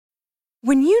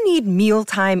When you need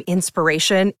mealtime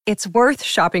inspiration, it's worth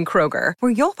shopping Kroger,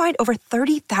 where you'll find over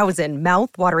 30,000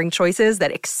 mouth-watering choices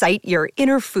that excite your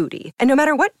inner foodie. And no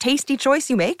matter what tasty choice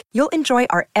you make, you'll enjoy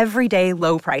our everyday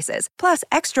low prices, plus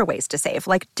extra ways to save,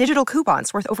 like digital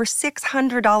coupons worth over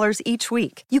 $600 each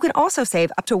week. You can also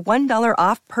save up to $1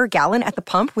 off per gallon at the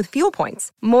pump with fuel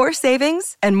points. More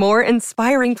savings and more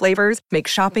inspiring flavors make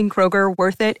shopping Kroger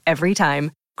worth it every time.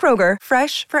 Kroger,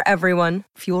 fresh for everyone.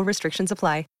 Fuel restrictions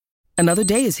apply. Another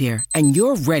day is here, and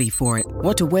you're ready for it.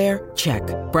 What to wear? Check.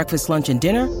 Breakfast, lunch, and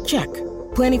dinner? Check.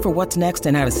 Planning for what's next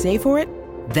and how to save for it?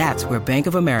 That's where Bank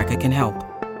of America can help.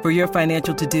 For your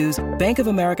financial to-dos, Bank of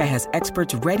America has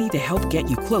experts ready to help get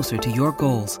you closer to your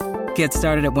goals. Get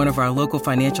started at one of our local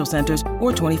financial centers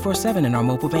or 24/7 in our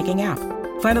mobile banking app.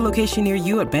 Find a location near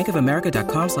you at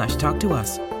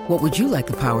bankofamerica.com/talktous. What would you like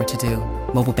the power to do?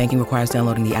 Mobile banking requires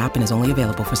downloading the app and is only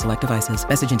available for select devices.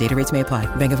 Message and data rates may apply.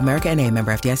 Bank of America N.A.,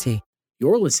 member FDIC.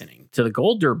 You're listening to The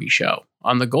Gold Derby Show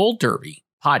on the Gold Derby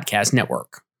Podcast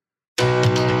Network.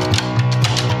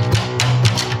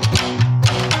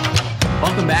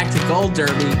 Welcome back to Gold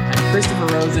Derby. I'm Christopher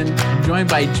Rosen. I'm joined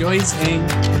by Joyce Ng.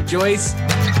 Joyce,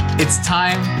 it's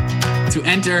time to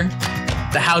enter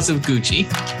the House of Gucci.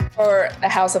 Or the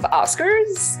House of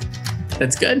Oscars?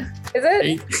 That's good. Is it?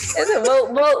 Is it?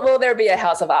 Will there be a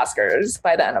House of Oscars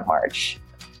by the end of March?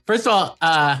 First of all,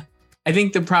 I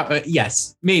think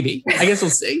yes, maybe. I guess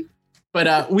we'll see.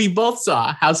 But we both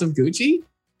saw House of Gucci.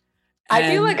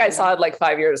 I feel like I saw it like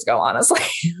 5 years ago, honestly.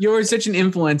 You were such an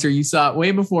influencer. You saw it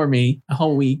way before me, a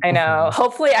whole week. I know.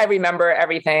 Hopefully I remember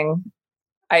everything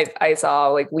I saw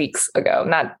like weeks ago.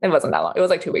 It wasn't that long. It was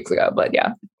like 2 weeks ago, but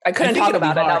yeah. I couldn't talk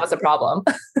about it. That was a problem.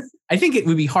 I think it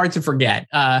would be hard to forget.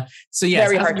 So yes,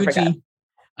 very hard to forget.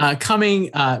 Coming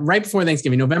right before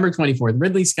Thanksgiving, November 24th,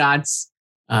 Ridley Scott's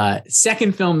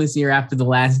second film this year after The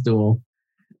Last Duel.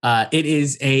 It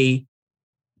is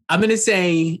I'm going to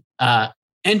say,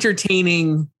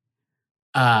 entertaining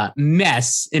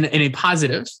mess in a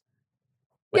positive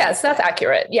way. Yes, that's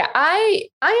accurate. Yeah, I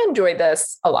enjoyed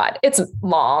this a lot. It's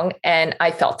long and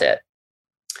I felt it.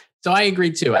 So I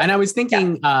agree too. And I was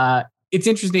thinking, it's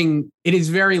interesting. It is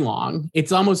very long.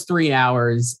 It's almost 3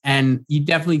 hours, and you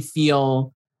definitely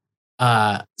feel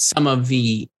some of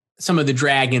the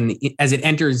drag as it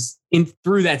enters in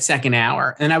through that second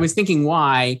hour. And I was thinking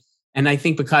why, and I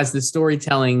think because the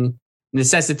storytelling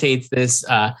necessitates this.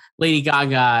 Lady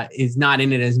Gaga is not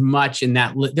in it as much in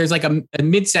that there's like a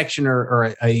midsection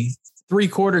or a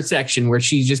 3/4 section where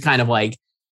she's just kind of like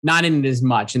not in it as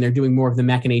much, and they're doing more of the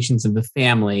machinations of the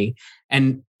family.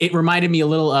 And it reminded me a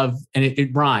little of, and it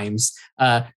rhymes,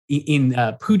 in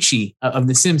Poochie of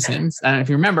The Simpsons. I don't know if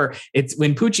you remember, it's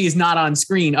when Poochie is not on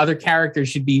screen, other characters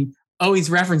should be always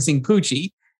referencing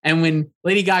Poochie. And when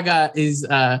Lady Gaga is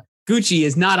Gucci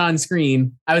is not on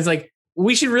screen, I was like,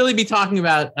 we should really be talking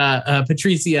about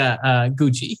Patricia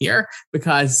Gucci here,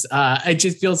 because it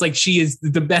just feels like she is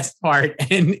the best part.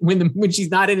 And when she's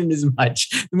not in it as much,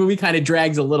 the movie kind of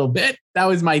drags a little bit. That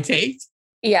was my take.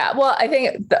 Yeah, well, I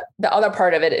think the other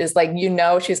part of it is like,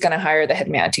 she's going to hire the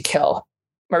hitman to kill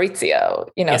Maurizio,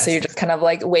 Yes. So you're just kind of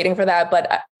like waiting for that.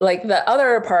 But like the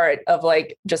other part of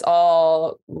like just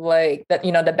all like that,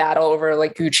 the battle over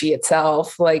like Gucci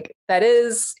itself, like that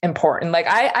is important. Like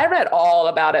I read all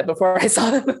about it before I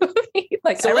saw the movie.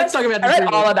 Let's talk about. I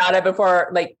read all about it before,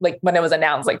 like when it was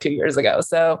announced like 2 years ago.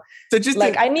 So just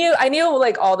like I knew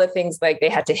like all the things like they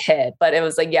had to hit, but it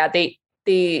was like, yeah, they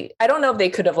I don't know if they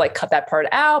could have like cut that part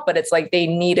out, but it's like they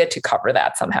needed to cover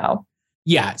that somehow.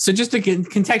 Yeah. So just to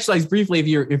contextualize briefly,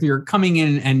 if you're coming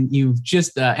in and you've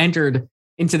just entered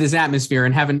into this atmosphere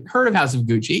and haven't heard of House of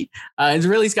Gucci, it's a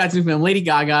Ridley Scott's new film. Lady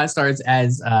Gaga stars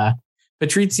as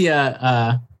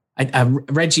Patrizia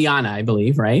Reggiana, I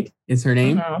believe, right? Is her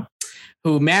name? Mm-hmm.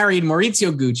 Who married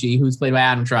Maurizio Gucci, who's played by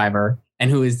Adam Driver,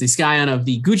 and who is the scion of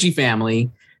the Gucci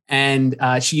family. And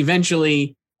she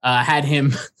eventually had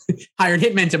him hired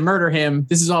hitmen to murder him.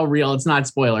 This is all real. It's not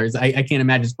spoilers. I can't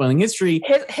imagine spoiling history.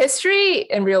 History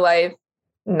in real life,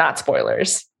 not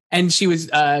spoilers. And she was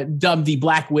dubbed the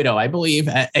Black Widow, I believe,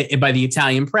 by the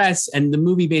Italian press. And the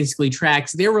movie basically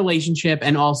tracks their relationship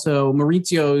and also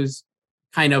Maurizio's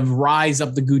kind of rise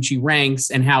up the Gucci ranks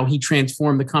and how he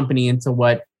transformed the company into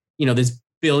what, this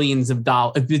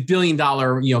 $1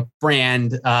 billion,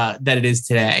 brand that it is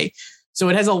today. So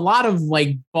it has a lot of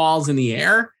like balls in the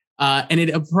air. And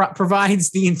it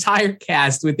provides the entire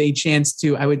cast with a chance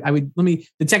to,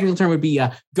 the technical term would be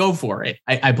go for it,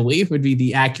 I believe would be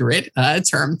the accurate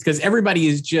term, because everybody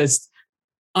is just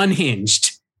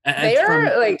unhinged. They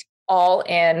are like all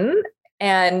in.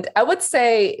 And I would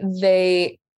say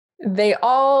they they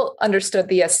all understood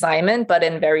the assignment, but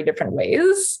in very different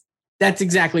ways. That's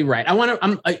exactly right.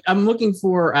 I'm looking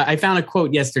for, I found a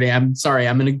quote yesterday. I'm sorry.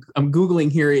 I'm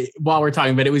Googling here while we're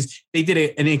talking, but they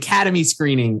did an Academy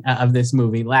screening of this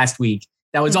movie last week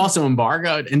that was also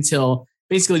embargoed until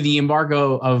basically the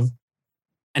embargo of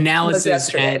analysis.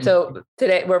 So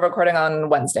today we're recording on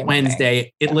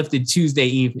Wednesday. It lifted Tuesday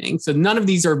evening. So none of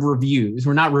these are reviews.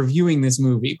 We're not reviewing this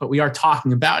movie, but we are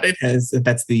talking about it as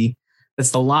that's the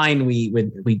line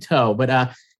we toe.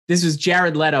 But this was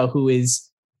Jared Leto, who is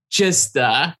just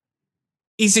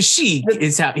he's a chic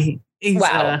is how he's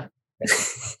wow.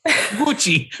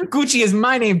 Gucci is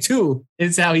my name too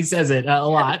is how he says it a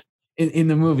lot in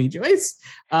the movie. Joyce,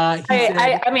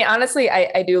 I mean honestly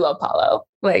I do love Paolo.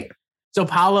 Like, so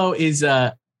Paolo is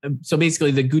so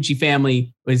basically the Gucci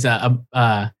family was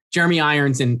Jeremy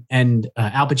Irons and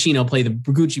Al Pacino play the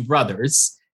Gucci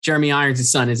brothers. Jeremy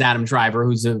Irons' son is Adam Driver,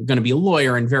 who's going to be a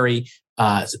lawyer and very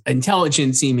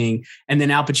intelligent seeming. And then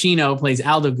Al Pacino plays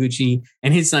Aldo Gucci,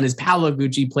 and his son is Paolo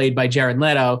Gucci, played by Jared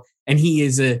Leto. And he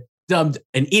is dubbed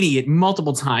an idiot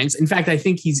multiple times. In fact, I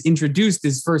think he's introduced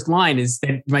his first line is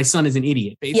that my son is an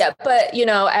idiot. Basically. Yeah, but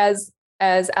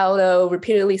as Aldo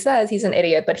repeatedly says, he's an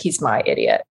idiot, but he's my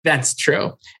idiot. That's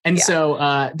true. And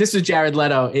so this was Jared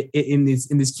Leto in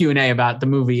this Q&A about the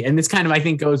movie. And this kind of, I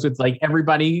think, goes with like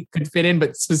everybody could fit in,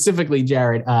 but specifically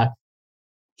Jared.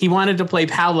 He wanted to play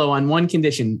Paolo on one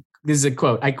condition. This is a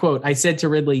quote. I said to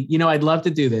Ridley, I'd love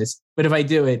to do this, but if I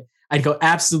do it, I'd go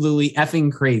absolutely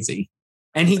effing crazy.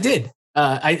 And he did.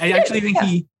 I actually think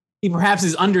he perhaps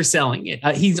is underselling it.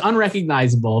 He's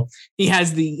unrecognizable. He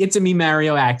has the It's a Me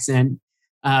Mario accent.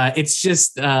 It's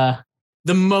just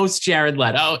the most Jared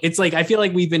Leto. It's like, I feel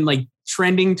like we've been like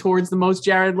trending towards the most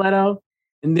Jared Leto.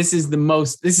 And this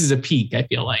is a peak, I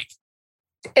feel like.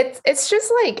 It's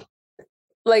just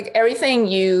like everything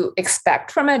you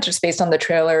expect from it just based on the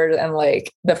trailer and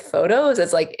like the photos,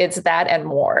 it's that and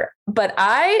more. But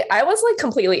I was like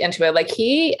completely into it. Like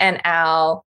he and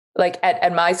Al, like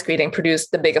at my screening,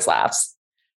 produced the biggest laughs.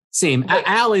 Same. Like,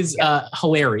 Al is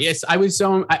hilarious.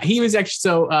 He was actually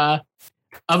so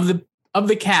of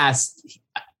the cast,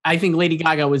 I think Lady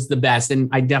Gaga was the best, and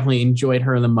I definitely enjoyed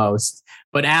her the most.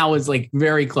 But Al was like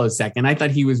very close second. I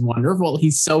thought he was wonderful.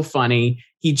 He's so funny.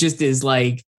 He just is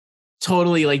like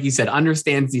totally, like you said,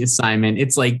 understands the assignment.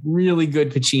 It's like really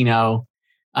good Pacino.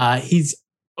 He's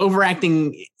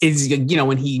overacting is,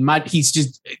 when he's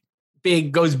just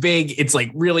big, goes big. It's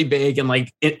like really big and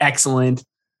like excellent.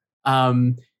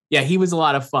 He was a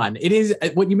lot of fun. It is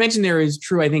what you mentioned there is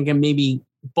true. I think, and maybe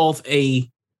both a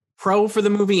pro for the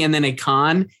movie and then a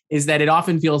con is that it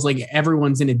often feels like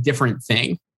everyone's in a different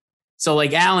thing. So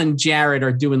like Al and Jared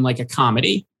are doing like a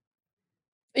comedy.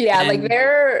 Yeah. Like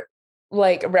they're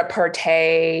like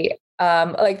repartee.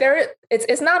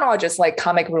 It's not all just like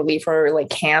comic relief or like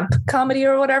camp comedy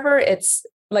or whatever. It's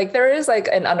like, there is like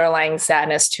an underlying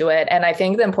sadness to it. And I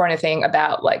think the important thing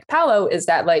about like Paolo is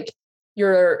that like,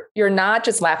 you're not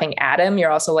just laughing at him.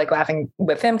 You're also like laughing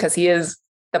with him because he is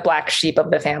the black sheep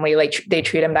of the family. Like they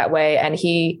treat him that way. And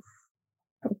he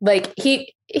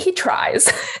tries,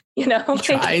 He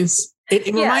tries.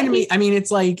 It reminded me, I mean,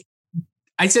 it's like,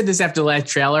 I said this after the last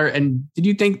trailer, and did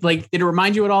you think did it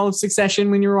remind you at all of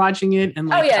Succession when you were watching it? And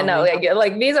like,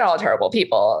 like these are all terrible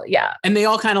people. Yeah. And they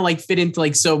all kind of like fit into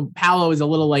like, so Paolo is a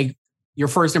little like your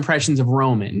first impressions of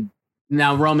Roman.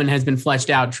 Now Roman has been fleshed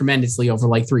out tremendously over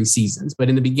like 3 seasons, but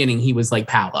in the beginning he was like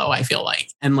Paolo, I feel like.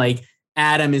 And like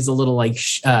Adam is a little like,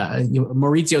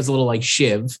 Maurizio's a little like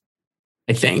Shiv,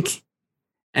 I think.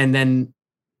 And then,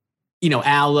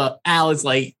 Al is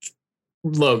like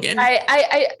Logan.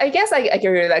 I guess I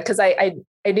agree with that because I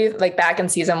do like back in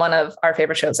season 1 of our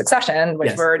favorite show, Succession,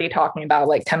 which we're already talking about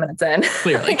like 10 minutes in.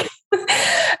 Clearly.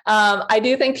 I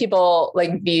do think people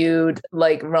like viewed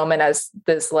like Roman as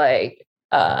this like,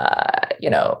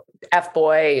 F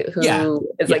boy who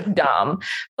is like dumb.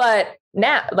 But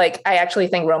now like, I actually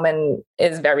think Roman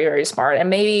is very, very smart and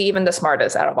maybe even the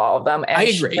smartest out of all of them. And I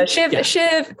agree.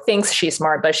 Shiv thinks she's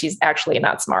smart, but she's actually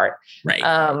not smart. Right.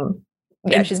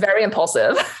 And she's very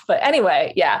impulsive. But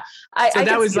anyway, yeah. So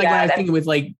that was like what I was thinking with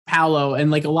like Paolo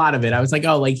and like a lot of it. I was like,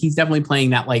 oh, like he's definitely playing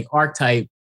that like archetype.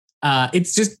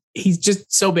 He's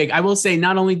just so big. I will say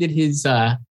not only did he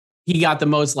got the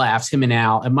most laughs, him and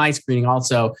Al, at my screening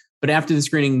also, but after the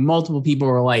screening, multiple people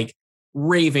were like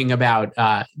raving about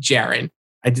Jared.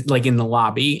 I did like in the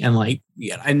lobby and like,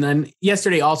 yeah. And then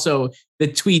yesterday also the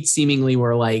tweets seemingly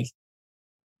were like,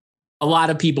 a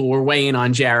lot of people were weighing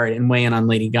on Jared and weighing on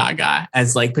Lady Gaga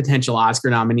as like potential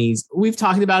Oscar nominees. We've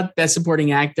talked about Best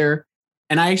Supporting Actor,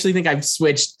 and I actually think I've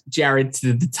switched Jared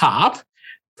to the top.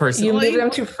 personally. You moved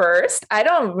them to first? I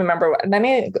don't remember. Let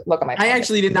me look at my phone. I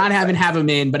actually did not have him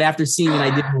in, but after seeing it,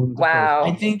 I did move him to wow.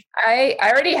 first. I think I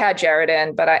already had Jared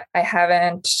in, but I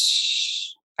haven't.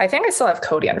 I think I still have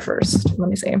Cody on first. Let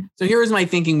me see. So here's my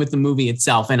thinking with the movie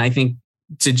itself. And I think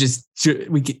we could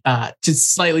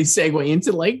just slightly segue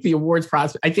into like the awards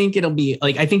process. I think it'll be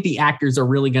like, I think the actors are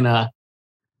really going to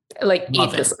like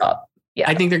eat this up. Yeah.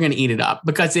 I think they're going to eat it up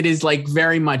because it is like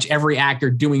very much every actor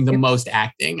doing the most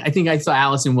acting. I think I saw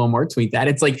Allison Wilmore tweet that.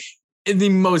 It's like the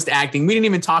most acting. We didn't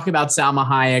even talk about Salma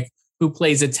Hayek, who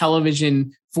plays a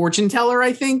television fortune teller,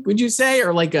 I think, would you say?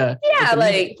 Or like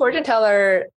like fortune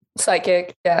teller,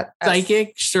 psychic. Yeah.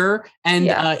 Psychic, sure.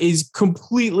 And is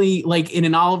completely like in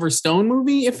an Oliver Stone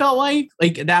movie, it felt like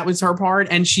that was her part.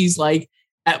 And she's like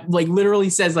literally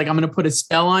says like, I'm going to put a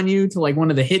spell on you to like one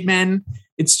of the hitmen.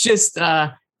 It's just,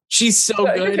 she's so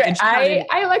good. And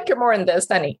I like her more in this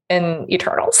than in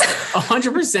Eternals.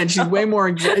 100%. She's way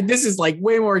more. This is like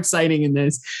way more exciting in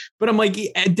this. But I'm like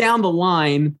down the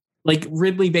line, like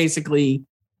Ridley basically.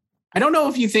 I don't know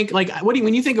if you think like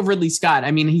when you think of Ridley Scott.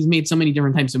 I mean, he's made so many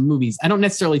different types of movies. I don't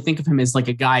necessarily think of him as like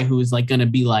a guy who is like going to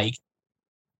be like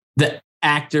the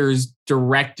actor's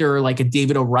director, like a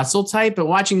David O. Russell type. But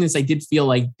watching this, I did feel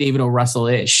like David O.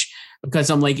 Russell-ish because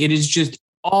I'm like, it is just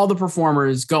all the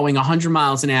performers going 100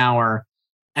 miles an hour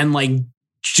and like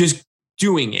just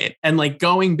doing it and like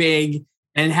going big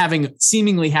and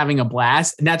seemingly having a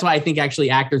blast. And that's why I think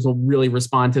actually actors will really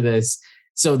respond to this.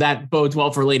 So that bodes well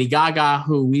for Lady Gaga,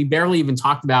 who we barely even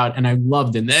talked about. And I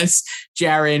loved in this.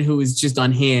 Jared, who is just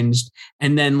unhinged.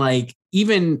 And then like,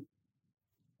 even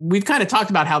we've kind of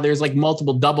talked about how there's like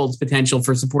multiple doubles potential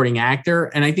for supporting actor.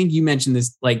 And I think you mentioned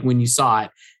this, like when you saw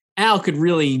it, Al could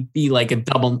really be like a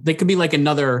double. They could be like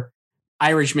another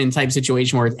Irishman type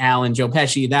situation where it's Al and Joe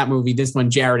Pesci, that movie, this one,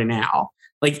 Jared and Al.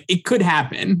 Like it could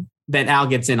happen that Al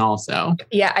gets in also.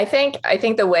 Yeah. I think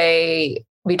the way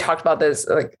we talked about this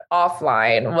like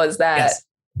offline was that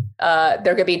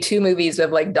there could be two movies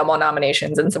with like double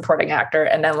nominations and supporting actor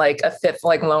and then like a fifth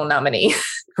like lone nominee.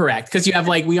 Correct. Because you have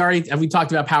like we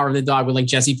talked about Power of the Dog with like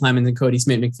Jesse Plemons and Cody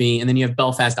Smith-McPhee. And then you have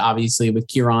Belfast, obviously, with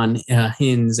Kieran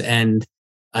Hines and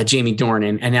Jamie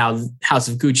Dornan, and now House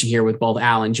of Gucci here with both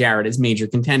Al and Jared as major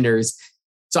contenders.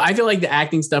 So I feel like the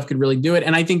acting stuff could really do it.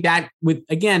 And I think that with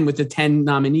the 10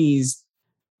 nominees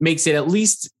makes it at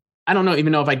least, I don't know,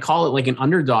 even know if I'd call it like an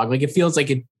underdog. Like it feels like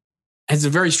it has a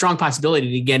very strong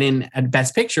possibility to get in at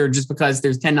Best Picture just because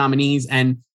there's 10 nominees.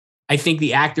 And I think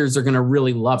the actors are going to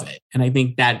really love it. And I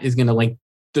think that is going to like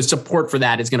the support for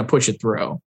that is going to push it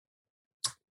through.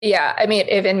 Yeah. I mean,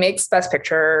 if it makes Best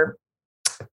Picture,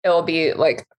 it'll be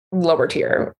like lower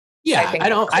tier. Yeah. I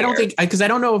don't think, because I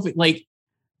don't know if it, like,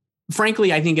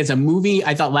 frankly, I think as a movie,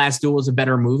 I thought Last Duel was a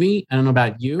better movie. I don't know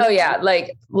about you. Oh yeah.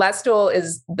 Like Last Duel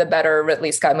is the better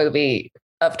Ridley Scott movie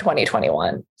of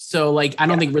 2021. So like, I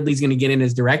don't think Ridley's going to get in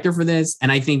as director for this.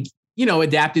 And I think,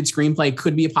 adapted screenplay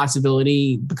could be a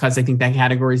possibility because I think that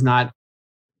category is not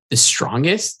the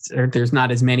strongest, or there's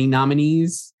not as many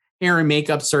nominees. Hair and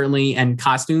makeup, certainly. And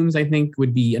costumes, I think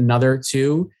would be another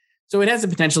two. So it has the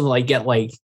potential to like get like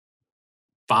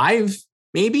 5,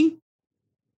 maybe.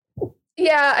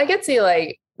 Yeah, I could see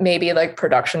like maybe like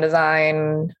production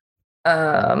design.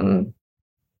 Yeah,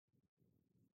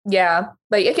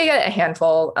 like it could get a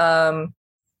handful.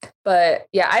 But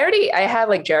yeah, I had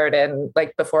like Jared in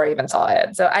like before I even saw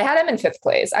it. So I had him in 5th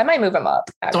place. I might move him up.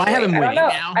 Actually. So I have him winning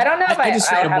now. I don't know if I just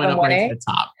have went him up winning. right to the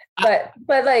top.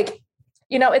 But like,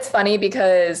 it's funny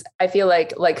because I feel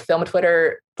like film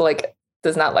Twitter like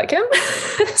does not like him. But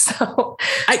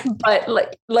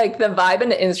the vibe in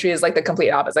the industry is like the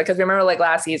complete opposite. Because remember, like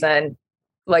last season,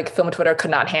 like film Twitter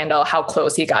could not handle how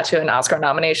close he got to an Oscar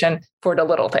nomination for The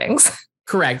Little Things.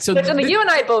 Correct. So you and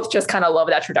I both just kind of love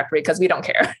that trajectory because we don't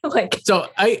care.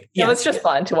 It's just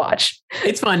fun to watch.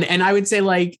 It's fun, and I would say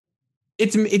like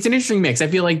it's an interesting mix. I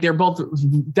feel like they're both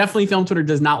definitely film Twitter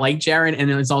does not like Jared, and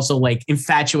then it's also like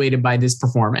infatuated by this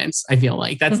performance. I feel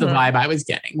like that's the vibe I was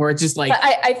getting, where it's just like,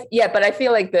 but I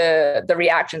feel like the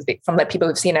reactions from the people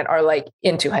who've seen it are like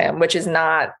into him, which is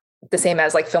not the same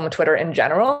as like film Twitter in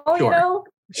general. Sure.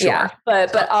 Yeah,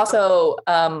 but also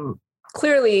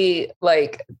clearly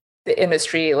like the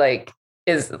industry like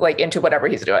is like into whatever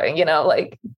he's doing.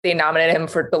 Like they nominated him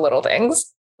for The Little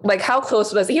Things. Like how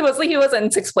close was he? He was in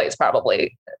 6th place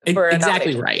probably.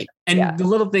 Exactly right. And The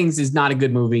Little Things is not a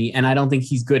good movie, and I don't think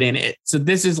he's good in it. So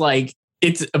this is like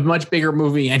it's a much bigger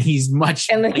movie, and he's he's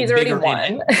already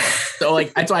won. So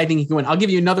like that's why I think he can win. I'll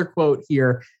give you another quote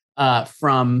here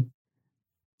from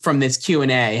this Q&A.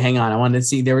 Hang on, I wanted to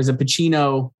see. There was a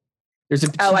Pacino.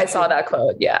 Oh, I saw that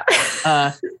quote. Yeah.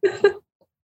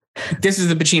 This is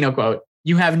the Pacino quote.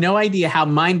 You have no idea how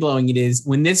mind-blowing it is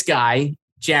when this guy,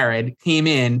 Jared, came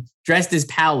in dressed as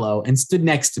Paolo and stood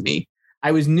next to me.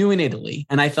 I was new in Italy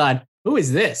and I thought, who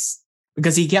is this?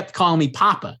 Because he kept calling me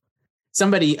Papa.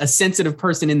 Somebody, a sensitive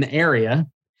person in the area,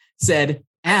 said,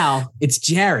 Al, it's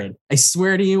Jared. I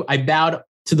swear to you, I bowed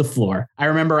to the floor. I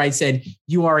remember I said,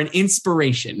 you are an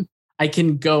inspiration. I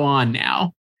can go on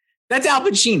now. That's Al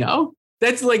Pacino.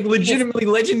 That's like legitimately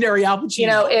legendary Al Pacino. You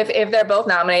know, if they're both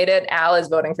nominated, Al is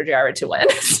voting for Jared to win.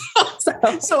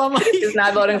 so I'm like, he's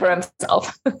not voting for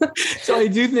himself. So I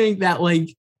do think that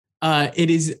like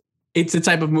it's the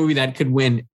type of movie that could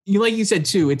win. Like you said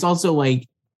too, it's also like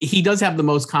he does have the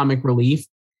most comic relief.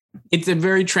 It's a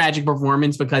very tragic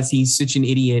performance because he's such an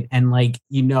idiot and like,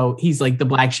 you know, he's like the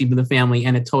black sheep of the family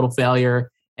and a total failure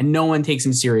and no one takes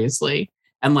him seriously.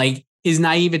 And like his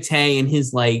naivete and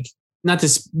his like, not to,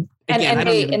 again,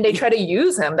 and they try to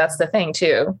use him. That's the thing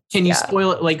too. Can you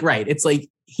spoil it? Like, right. It's like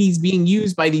he's being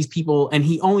used by these people and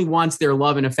he only wants their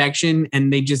love and affection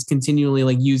and they just continually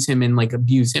like use him and like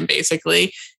abuse him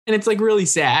basically. And it's like really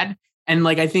sad. And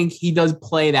like, I think he does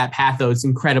play that pathos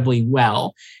incredibly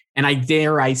well. And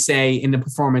I say in the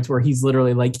performance where he's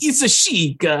literally like, it's a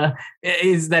chic,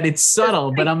 is that it's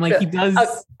subtle, but I'm like, he does.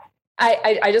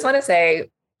 I just want to say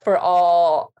for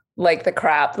all like the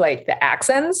crap, like the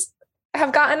accents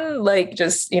have gotten like,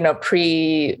 just, you know,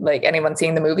 like anyone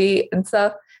seeing the movie and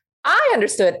stuff. I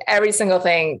understood every single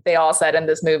thing they all said in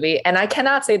this movie. And I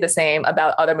cannot say the same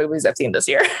about other movies I've seen this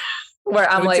year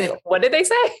where I'm like, what did they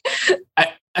say?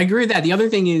 I agree with that. The other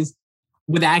thing is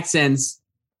with accents,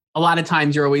 a lot of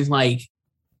times you're always like,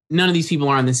 none of these people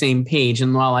are on the same page.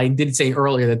 And while I did say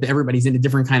earlier that everybody's in a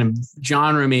different kind of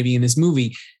genre, maybe in this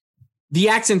movie, the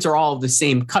accents are all the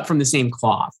same, cut from the same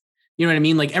cloth. You know what I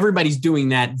mean? Like everybody's doing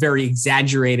that very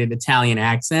exaggerated Italian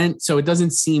accent. So it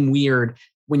doesn't seem weird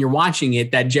when you're watching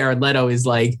it that Jared Leto is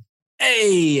like,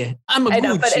 hey, I'm a Gucci. I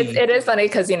know, but it is funny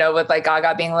because, you know, with like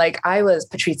Gaga being like, I was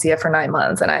Patrizia for 9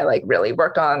 months and I like really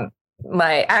worked on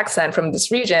my accent from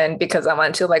this region because I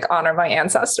wanted to like honor my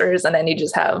ancestors. And then you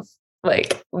just have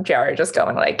like Jared just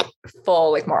going like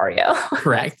full like Mario.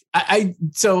 Correct.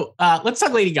 So let's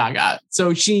talk Lady Gaga.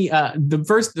 So she the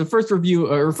first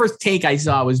review or first take I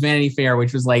saw was Vanity Fair,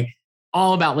 which was like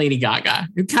all about Lady Gaga.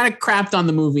 It kind of crapped on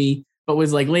the movie, but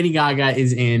was like Lady Gaga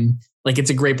is in, like it's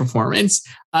a great performance.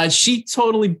 She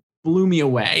totally blew me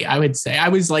away, I would say. I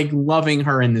was like loving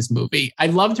her in this movie. I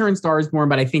loved her in Star is Born,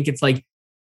 but I think it's like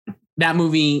that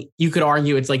movie, you could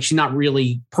argue it's like she's not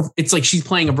really, it's like she's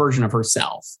playing a version of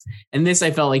herself. And this, I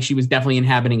felt like she was definitely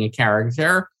inhabiting a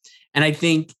character. And I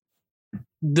think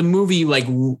the movie, like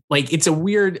it's a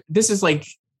weird, this is like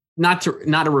not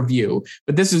a review,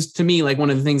 but this is to me like one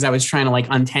of the things I was trying to like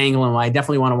untangle and why I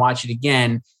definitely want to watch it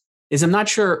again is I'm not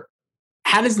sure,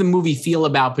 how does the movie feel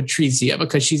about Patrizia?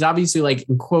 Because she's obviously like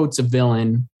in quotes a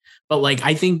villain, but like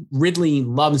I think Ridley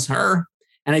loves her.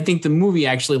 And I think the movie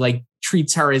actually like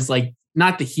treats her as like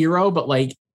not the hero, but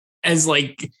like as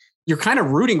like you're kind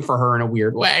of rooting for her in a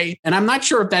weird way. And I'm not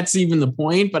sure if that's even the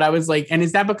point, but I was like, and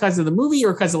is that because of the movie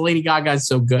or because of Lady Gaga is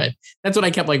so good? That's what I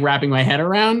kept like wrapping my head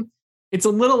around. It's a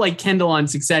little like Kendall on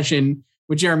Succession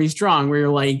with Jeremy Strong, where you're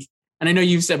like, and I know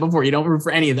you've said before, you don't root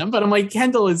for any of them, but I'm like,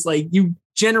 Kendall is like, you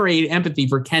generate empathy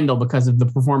for Kendall because of the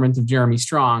performance of Jeremy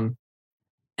Strong.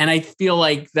 And I feel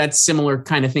like that's similar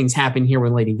kind of things happen here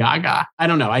with Lady Gaga. I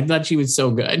don't know. I thought she was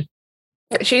so good.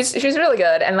 She's really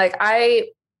good. And like, I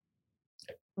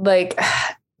like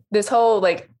this whole,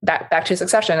 like back to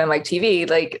Succession and like TV,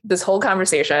 like this whole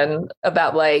conversation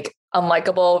about like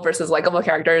unlikable versus likable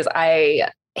characters. I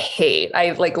hate,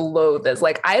 I like loathe this.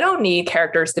 Like, I don't need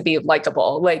characters to be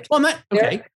likable. Like, well,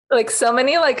 okay. Like so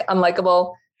many like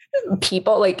unlikable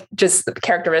people, like just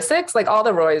characteristics, like all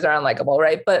the Roys are unlikable.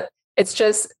 Right. But it's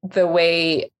just the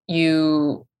way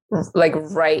you like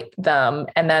write them.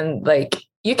 And then like,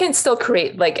 you can still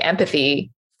create like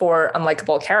empathy for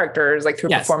unlikable characters, like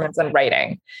through performance and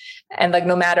writing. And like,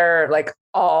 no matter like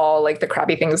all like the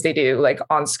crappy things they do, like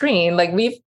on screen, like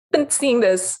we've been seeing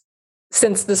this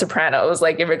since The Sopranos,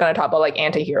 like if you're going to talk about like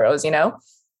anti-heroes, you know,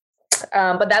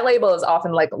 but that label is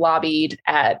often like lobbied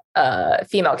at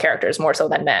female characters more so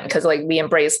than men. Cause like we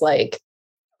embrace like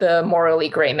the morally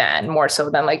gray man more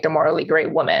so than like the morally gray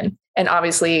woman. And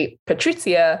obviously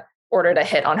Patrizia ordered a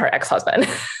hit on her ex-husband.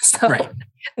 So right.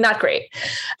 Not great.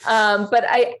 But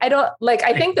I don't like,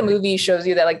 I think the movie shows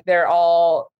you that like, they're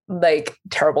all like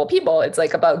terrible people. It's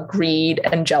like about greed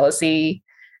and jealousy.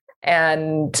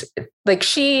 And like,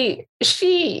 she,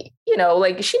 you know,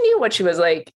 like she knew what she was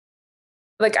like,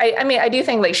 I mean, I do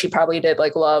think like she probably did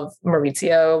like love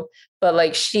Maurizio, but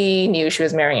like she knew she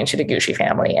was marrying into the Gucci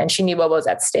family and she knew what was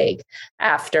at stake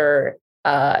after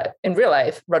in real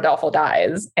life, Rodolfo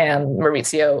dies and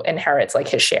Maurizio inherits like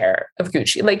his share of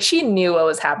Gucci. Like she knew what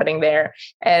was happening there.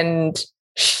 And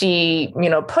she,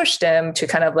 pushed him to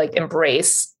kind of like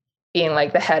embrace being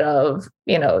like the head of,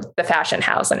 the fashion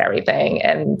house and everything.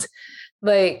 And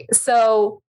like,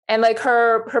 so, and like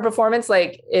her performance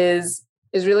like is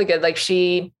really good. Like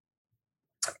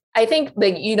I think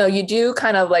like, you do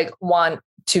kind of like want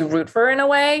to root for her in a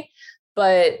way,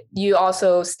 but you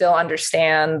also still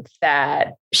understand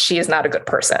that she is not a good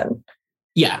person.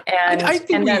 Yeah. And I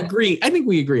think we agree. I think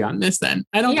we agree on this then.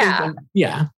 I don't think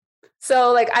yeah.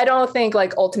 So like, I don't think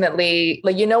like ultimately,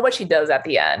 like, what she does at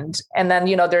the end. And then,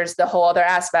 there's the whole other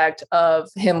aspect of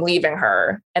him leaving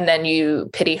her and then you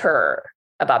pity her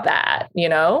about that,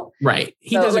 Right.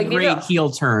 He does a great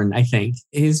heel turn, I think.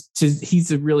 He's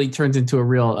really turns into a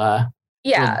real,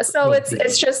 yeah. So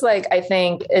it's just like, I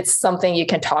think it's something you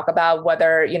can talk about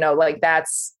whether, like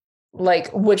that's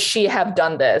like, would she have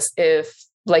done this if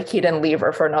like he didn't leave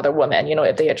her for another woman,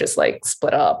 if they had just like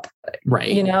split up, right.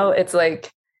 It's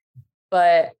like,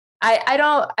 but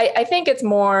I think it's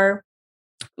more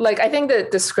like, I think that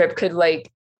the script could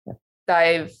like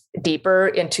dive deeper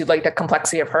into like the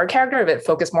complexity of her character if it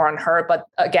focused more on her. But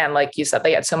again, like you said,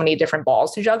 they had so many different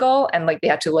balls to juggle and like they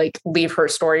had to like leave her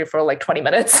story for like 20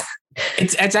 minutes.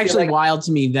 It's actually like, wild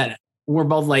to me that we're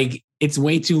both like, it's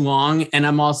way too long. And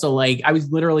I'm also like, I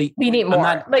was literally, we need more.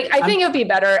 I think it would be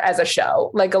better as a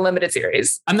show, like a limited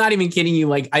series. I'm not even kidding you.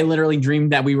 Like I literally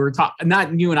dreamed that we were talking,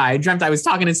 not you and I dreamt I was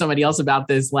talking to somebody else about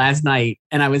this last night.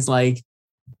 And I was like,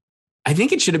 I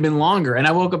think it should have been longer. And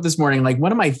I woke up this morning, like,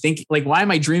 what am I thinking? Like, why am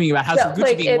I dreaming about House of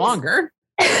Gucci being longer?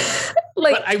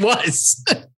 Like, but I was,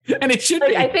 and it should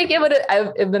be. I think it would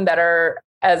have been better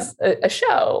as a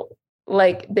show.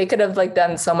 Like they could have like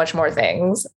done so much more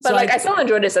things, but so I still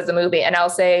enjoyed this as a movie. And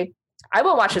I'll say, I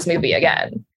will watch this movie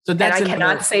again. So that's and I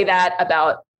cannot say that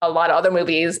about a lot of other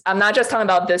movies. I'm not just talking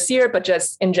about this year, but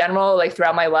just in general, like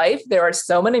throughout my life, there are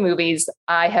so many movies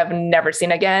I have never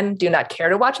seen again, do not care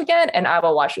to watch again. And I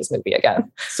will watch this movie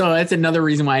again. So that's another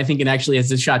reason why I think it actually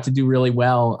has a shot to do really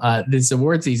well this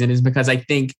award season is because I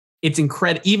think it's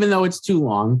incredible, even though it's too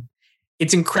long,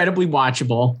 it's incredibly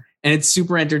watchable and it's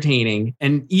super entertaining.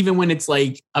 And even when it's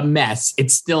like a mess,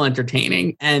 it's still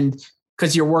entertaining. And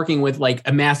because you're working with like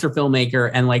a master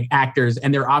filmmaker and like actors,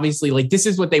 and they're obviously like, this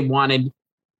is what they wanted.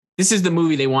 This is the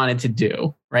movie they wanted to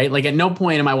do, right? Like at no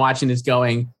point am I watching this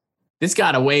going, this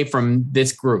got away from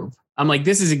this group. I'm like,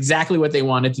 this is exactly what they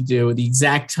wanted to do, the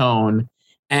exact tone.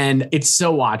 And it's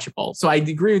so watchable. So I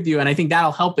agree with you. And I think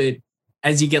that'll help it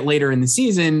as you get later in the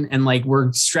season. And like,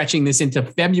 we're stretching this into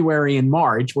February and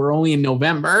March. We're only in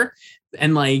November.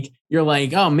 And like, you're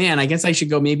like, oh man, I guess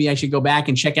maybe I should go back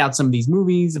and check out some of these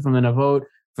movies if I'm going to vote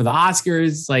for the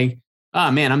Oscars. Like,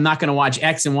 oh man, I'm not going to watch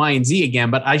X and Y and Z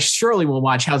again, but I surely will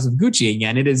watch House of Gucci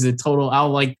again. It is a total, I'll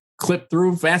like clip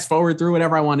through, fast forward through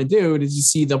whatever I want to do to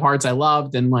just see the parts I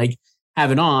loved and like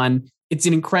have it on. It's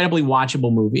an incredibly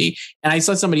watchable movie. And I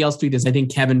saw somebody else tweet this. I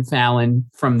think Kevin Fallon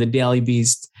from the Daily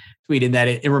Beast tweeted that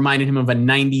it reminded him of a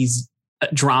 90s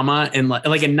drama and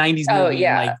like a 90s movie. Oh,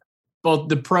 yeah. And like both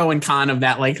the pro and con of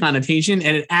that like connotation.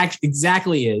 And it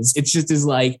exactly is. It's just as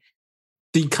like,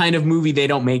 the kind of movie they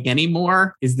don't make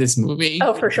anymore is this movie.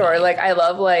 Oh, for sure. Like I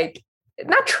love like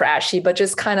not trashy, but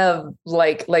just kind of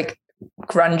like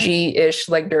grungy-ish,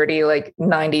 like dirty, like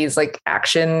 90s, like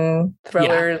action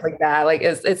thrillers like that. Like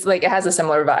it's like, it has a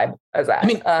similar vibe as that. I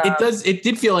mean, it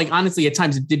did feel like, honestly, at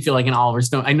times it did feel like an Oliver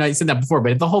Stone. I know I said that before,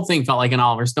 but the whole thing felt like an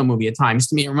Oliver Stone movie at times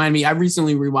to me. It reminded me, I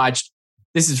recently rewatched,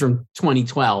 this is from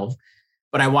 2012,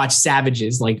 but I watched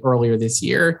Savages like earlier this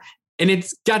year. And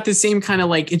it's got the same kind of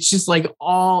like, it's just like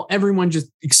everyone just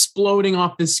exploding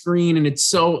off the screen and it's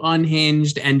so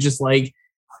unhinged and just like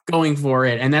going for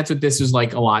it. And that's what this was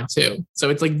like a lot too.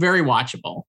 So it's like very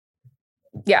watchable.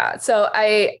 Yeah. So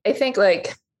I think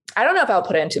like, I don't know if I'll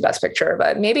put it into Best Picture,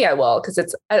 but maybe I will. Cause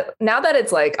it's now that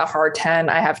it's like a hard 10,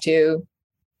 I have to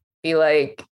be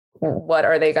like, what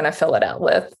are they going to fill it out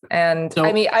with? And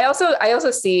I mean, I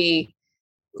also see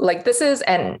like, this is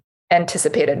an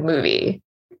anticipated movie.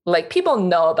 Like people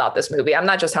know about this movie. I'm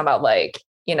not just talking about like,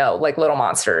 like Little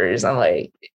Monsters and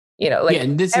like,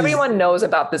 everyone knows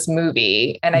about this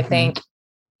movie. And I think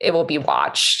it will be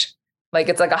watched. Like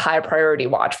it's like a high priority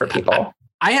watch for people.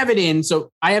 I have it in.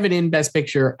 So I have it in Best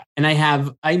Picture and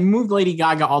I moved Lady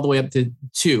Gaga all the way up to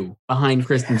 2 behind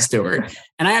Kristen Stewart.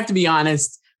 And I have to be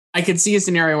honest, I could see a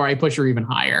scenario where I push her even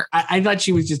higher. I thought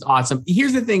she was just awesome.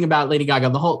 Here's the thing about Lady Gaga,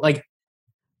 the whole, like,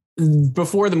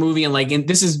 before the movie and like, and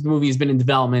movie has been in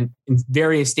development in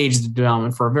various stages of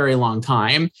development for a very long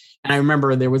time. And I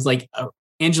remember there was like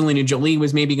Angelina Jolie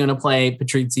was maybe going to play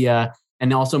Patrizia.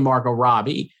 and also Margot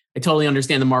Robbie. I totally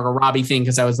understand the Margot Robbie thing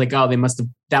because I was like, oh, that must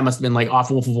have been like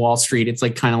off Wolf of Wall Street. It's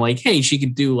like kind of like, hey, she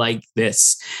could do like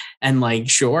this and like,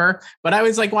 sure. But I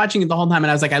was like watching it the whole time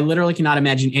and I was like, I literally cannot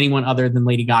imagine anyone other than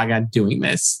Lady Gaga doing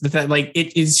this. That like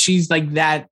it is, she's like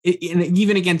that.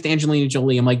 Even against Angelina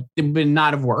Jolie, I'm like, it would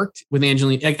not have worked with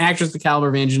Angelina, like actress the caliber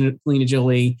of Angelina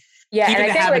Jolie. Yeah, even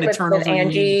and I to have think an like Eternals with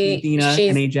Angie, Dina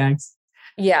and Ajax.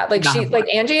 Yeah, like she,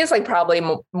 like Angie is like probably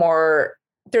more.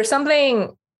 There's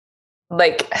something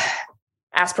like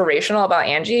aspirational about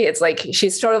Angie. It's like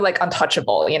she's sort of like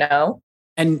untouchable, you know?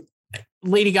 And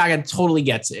Lady Gaga totally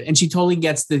gets it. And she totally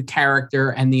gets the character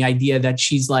and the idea that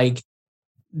she's like,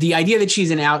 the idea that she's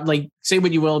an out, like say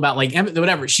what you will about like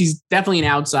whatever, she's definitely an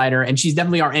outsider and she's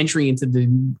definitely our entry into the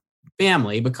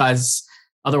family because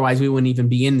otherwise we wouldn't even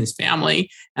be in this family.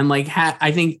 And like,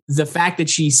 I think the fact that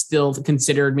she's still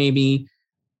considered maybe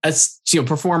a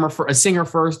performer for a singer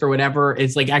first or whatever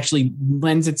is like actually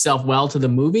lends itself well to the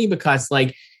movie because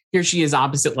like here she is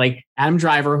opposite like Adam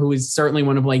Driver, who is certainly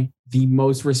one of like the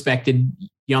most respected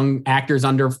young actors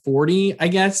under 40, I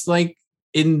guess, like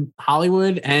in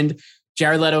Hollywood, and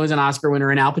Jared Leto is an Oscar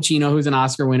winner and Al Pacino, who's an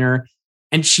Oscar winner.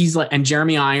 And she's like, and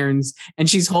Jeremy Irons, and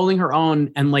she's holding her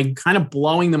own and like kind of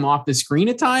blowing them off the screen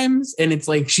at times. And it's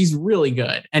like, she's really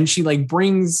good. And she like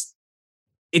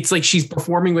it's like she's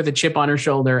performing with a chip on her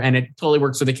shoulder and it totally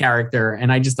works with the character.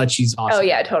 And I just thought she's awesome. Oh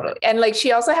yeah, totally. And like,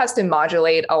 she also has to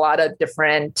modulate a lot of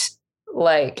different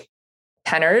like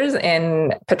tenors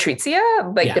in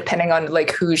Patrizia, like depending on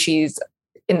like who she's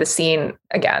in the scene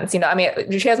against, you know, I mean,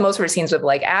 she has most of her scenes with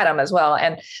like Adam as well.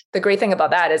 And the great thing about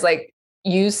that is like,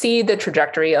 you see the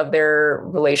trajectory of their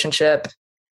relationship.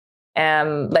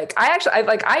 And like,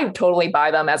 I totally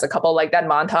buy them as a couple, like that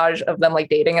montage of them like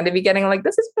dating in the beginning. Like,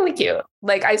 this is really cute.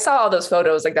 Like I saw all those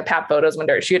photos, like the pap photos when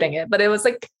they were shooting it, but it was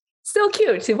like still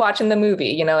cute to watch in the movie,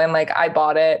 you know? And like, I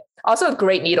bought it. Also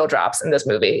great needle drops in this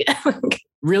movie.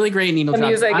 Really great needle drops. The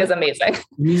music is amazing.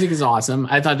 The music is awesome.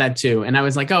 I thought that too. And I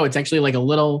was like, oh, it's actually like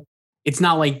it's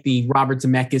not like the Robert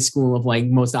Zemeckis school of like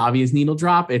most obvious needle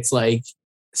drop. It's like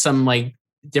some like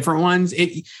different ones.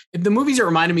 If the movies it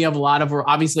reminded me of a lot of were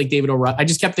obviously like David O. Russell. I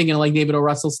just kept thinking of like David O.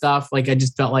 Russell stuff. Like I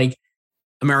just felt like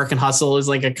American Hustle is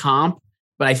like a comp,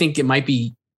 but I think it might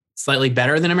be slightly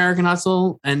better than American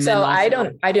Hustle. And so I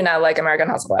do not like American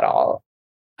Hustle at all.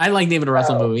 I like David O.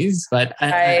 Russell movies, but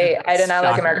I do not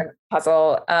like American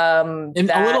Hustle. And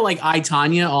a little like I,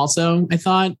 Tonya also, I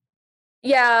thought.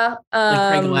 Yeah.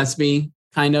 Like Craig Gillespie,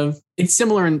 kind of. It's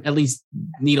similar in at least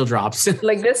needle drops.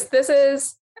 Like this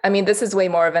is way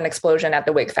more of an explosion at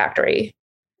the Wig Factory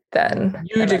than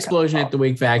huge explosion at the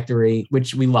Wig Factory,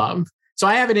 which we love. So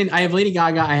I have Lady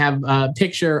Gaga. I have a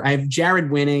picture. I have Jared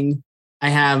winning. I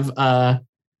have, I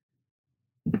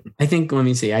think, let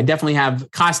me see. I definitely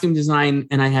have costume design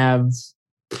and I have,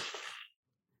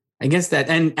 I guess that,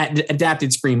 and adapted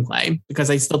screenplay,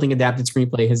 because I still think adapted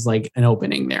screenplay has like an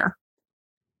opening there.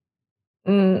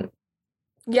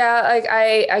 Yeah. Like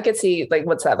I could see like,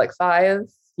 what's that? Like 5?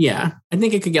 Yeah, I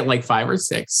think it could get like 5 or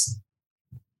 6.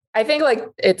 I think like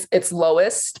its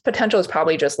lowest potential is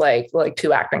probably just like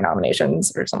 2 acting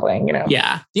nominations or something, you know?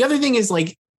 Yeah. The other thing is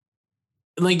like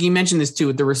you mentioned this too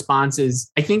with the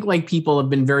responses. I think like people have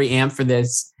been very amped for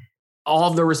this. All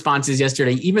of the responses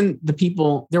yesterday, even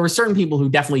there were certain people who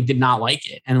definitely did not like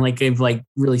it and like gave like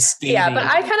really scathing. Yeah, but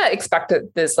I kind of expected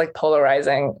this like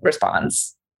polarizing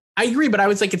response. I agree, but I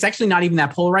was like, it's actually not even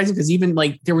that polarizing because even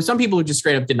like there were some people who just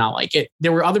straight up did not like it.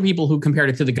 There were other people who compared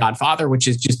it to The Godfather, which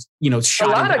is just, you know, a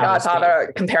lot of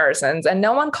Godfather comparisons, and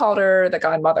no one called her the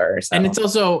Godmother. So. And it's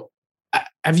also,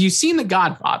 have you seen The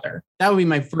Godfather? That would be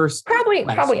my first. Probably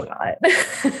not.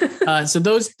 So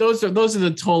those are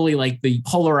the totally like the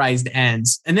polarized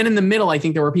ends. And then in the middle, I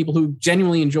think there were people who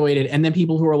genuinely enjoyed it, and then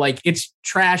people who were like, it's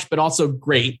trash, but also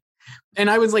great. And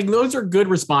I was like, those are good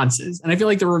responses. And I feel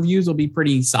like the reviews will be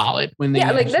pretty solid when they.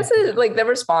 Yeah, like this is like the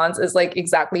response is like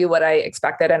exactly what I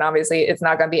expected. And obviously it's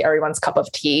not going to be everyone's cup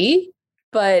of tea,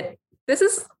 but this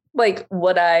is like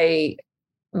what I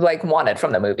like wanted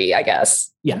from the movie, I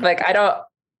guess. Yeah. Like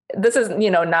this is,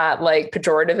 you know, not like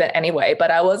pejorative in any way,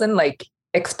 but I wasn't like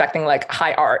expecting like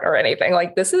high art or anything.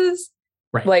 Like this is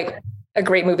like a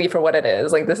great movie for what it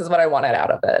is. Like this is what I wanted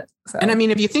out of it. So. And I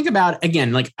mean, if you think about,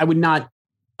 again, like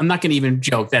I'm not going to even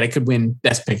joke that it could win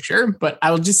Best Picture, but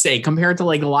I will just say compared to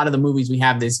like a lot of the movies we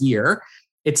have this year,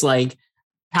 it's like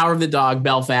Power of the Dog,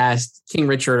 Belfast, King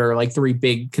Richard are like 3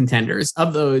 big contenders.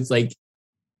 Of those, like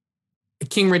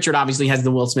King Richard obviously has the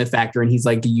Will Smith factor and he's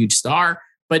like a huge star,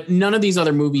 but none of these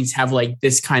other movies have like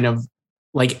this kind of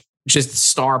like just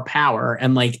star power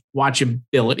and like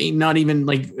watchability. Not even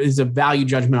like is a value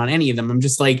judgment on any of them. I'm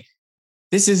just like,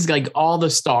 this is like all the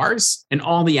stars and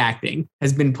all the acting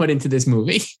has been put into this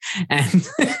movie. And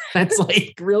that's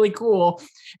like really cool.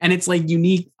 And it's like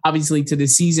unique, obviously, to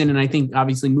this season. And I think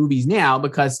obviously movies now,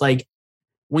 because like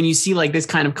when you see like this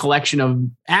kind of collection of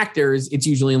actors, it's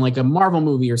usually in like a Marvel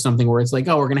movie or something where it's like,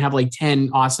 oh, we're going to have like 10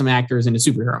 awesome actors in a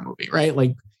superhero movie, right?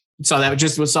 Like saw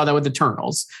that with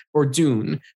Eternals or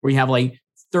Dune, where you have like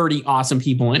 30 awesome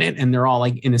people in it and they're all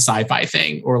like in a sci-fi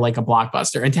thing or like a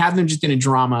blockbuster, and to have them just in a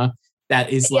drama that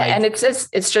is like, and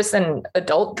it's just an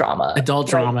adult drama.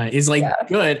 Drama is like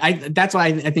good. That's why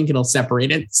I think it'll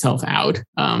separate itself out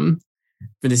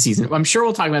for the season. I'm sure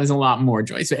we'll talk about this a lot more,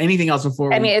 Joyce. So anything else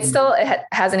before? I mean, it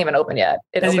hasn't even opened yet.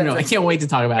 I can't wait to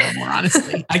talk about it more.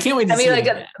 Honestly, I can't wait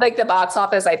to. Like the box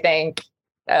office. I think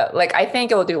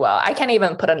it will do well. I can't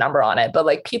even put a number on it, but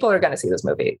like people are going to see this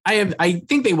movie. I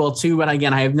think they will too. But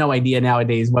again, I have no idea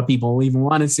nowadays what people even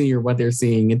want to see or what they're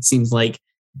seeing. It seems like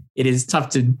it is tough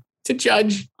to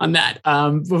judge on that.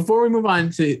 Before we move on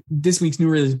to this week's new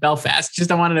release,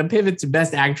 Belfast, I wanted to pivot to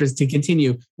Best Actress to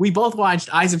continue. We both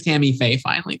watched Eyes of Tammy Faye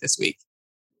finally this week.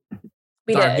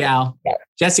 We Our did. gal, yeah.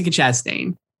 Jessica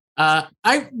Chastain.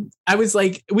 I was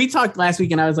like, we talked last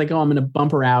week and I was like, oh, I'm going to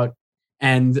bump her out.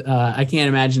 And I can't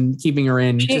imagine keeping her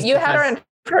in. You had her in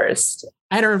first.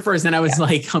 I had her in first. And I was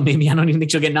like, oh, maybe I don't even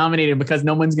think she'll get nominated because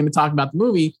no one's going to talk about the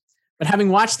movie. But having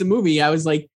watched the movie, I was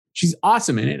like, she's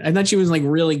awesome in it. I thought she was like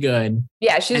really good.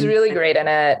 Yeah, she's really great in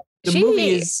it. The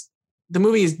movie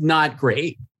is not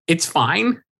great. It's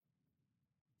fine,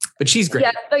 but she's great.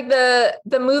 Yeah, like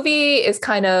the movie is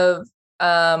kind of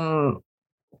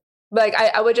like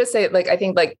I would just say like I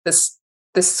think like this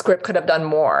script could have done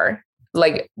more,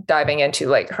 like diving into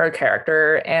like her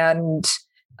character, and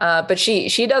but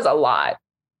she does a lot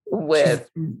with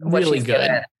what she's good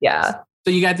at. Yeah.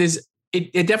 So you got this.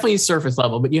 It definitely is surface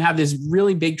level, but you have this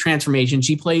really big transformation.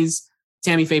 She plays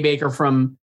Tammy Faye Bakker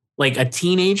from like a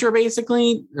teenager,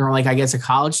 basically, or like, I guess, a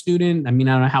college student. I mean,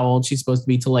 I don't know how old she's supposed to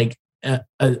be, to like an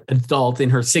adult in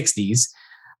her 60s.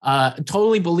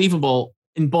 Totally believable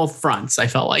in both fronts. I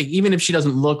felt like, even if she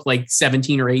doesn't look like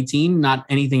 17 or 18, not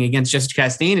anything against Jessica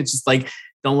Chastain. It's just like,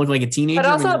 don't look like a teenager. But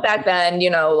also back then,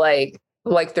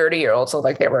 like 30-year-olds, so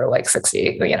like they were like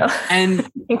 60, and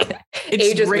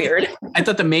age is weird. I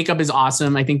thought the makeup is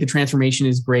awesome. I think the transformation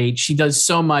is great. She does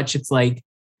so much. It's like,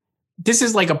 this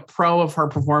is like a pro of her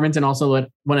performance. And also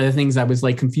one of the things I was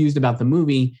like confused about the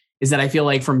movie is that I feel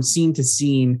like from scene to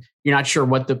scene, you're not sure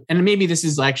and maybe this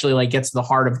is actually like gets to the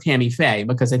heart of Tammy Faye,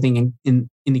 because I think in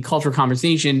the cultural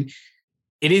conversation,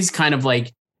 it is kind of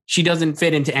like, she doesn't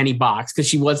fit into any box, because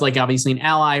she was like obviously an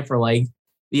ally for like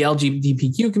the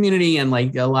LGBTQ community, and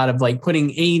like a lot of like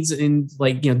putting AIDS in,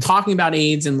 like, talking about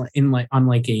AIDS and in like on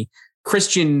like a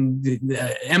Christian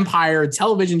Empire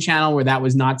television channel where that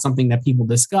was not something that people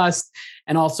discussed,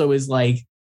 and also is like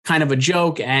kind of a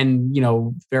joke and,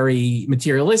 very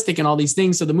materialistic and all these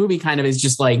things. So the movie kind of is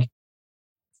just like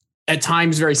at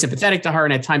times very sympathetic to her,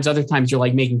 and at times, other times you're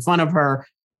like making fun of her.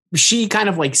 She kind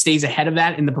of like stays ahead of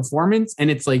that in the performance, and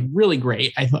it's like really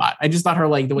great. I just thought her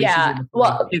like the way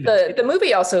the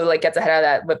movie also like gets ahead of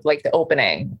that with like the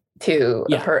opening too,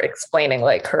 of her explaining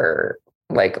like her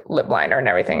like lip liner and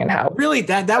everything, and how really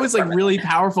that was like really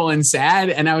powerful and sad.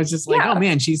 And I was just like, oh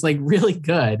man, she's like really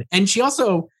good. And she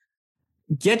also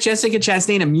get Jessica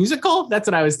Chastain a musical. That's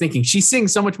what I was thinking. She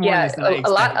sings so much more. Yeah, a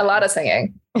lot of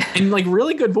singing and like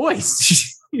really good voice.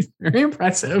 Very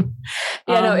impressive.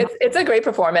 Yeah, no, it's a great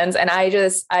performance. And I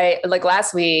like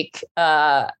last week,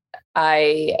 as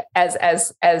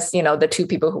the two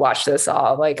people who watched this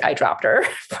saw, like I dropped her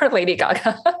for Lady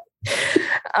Gaga.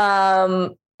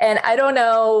 And I don't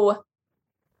know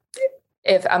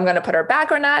if I'm going to put her back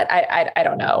or not. I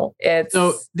don't know.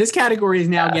 So this category is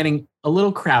now getting a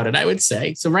little crowded, I would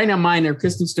say. So right now mine are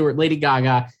Kristen Stewart, Lady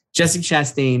Gaga, Jessica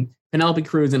Chastain, Penelope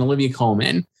Cruz, and Olivia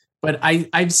Colman. But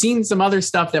I've seen some other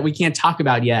stuff that we can't talk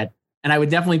about yet. And I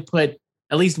would definitely put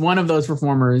at least one of those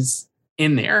performers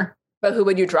in there. But who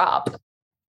would you drop?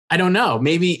 I don't know.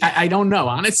 Maybe I don't know,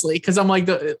 honestly, because I'm like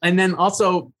and then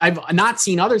also I've not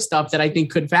seen other stuff that I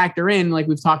think could factor in, like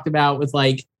we've talked about with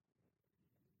like,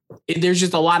 there's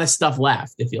just a lot of stuff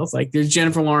left. It feels like there's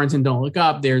Jennifer Lawrence and Don't Look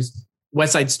Up. There's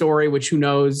West Side Story, which who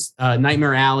knows,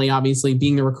 Nightmare Alley, obviously,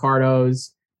 Being the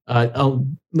Ricardos,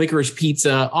 Licorice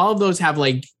Pizza. All of those have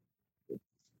like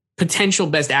potential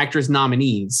Best Actress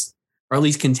nominees, or at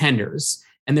least contenders.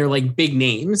 And they're like big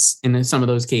names in some of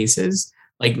those cases,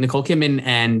 like Nicole Kidman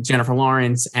and Jennifer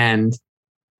Lawrence and,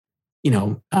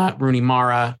 Rooney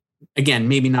Mara. Again,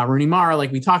 maybe not Rooney Mara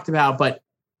like we talked about, but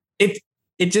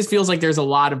it just feels like there's a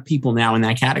lot of people now in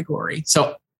that category.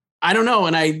 So I don't know.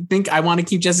 And I think I want to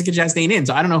keep Jessica Chastain in.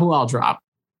 So I don't know who I'll drop.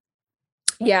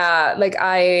 Yeah,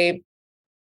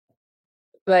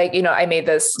 I made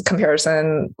this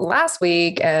comparison last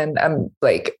week, and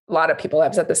like a lot of people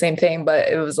have said the same thing, but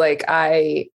it was like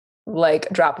I like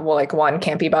droppable like one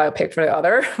campy biopic for the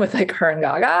other with like her and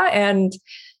Gaga, and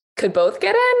could both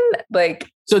get in. Like,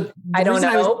 so I don't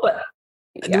know, but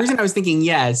the reason I was thinking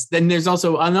yes, then there's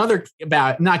also another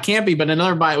about not campy, but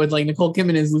another bio with like Nicole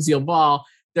Kidman and Lucille Ball.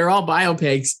 They're all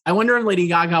biopics. I wonder if Lady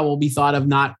Gaga will be thought of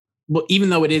even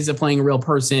though it is playing a real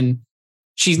person,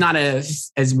 she's not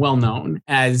as well known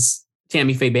as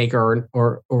Tammy Faye Baker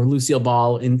or Lucille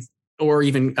Ball or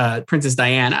even Princess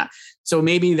Diana. So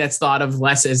maybe that's thought of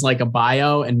less as like a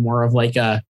bio and more of like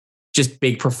a just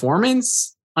big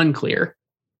performance. Unclear.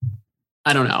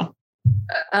 I don't know.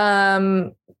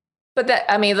 But that,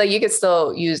 I mean, like you could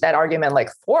still use that argument like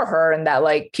for her, and that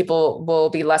like people will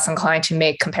be less inclined to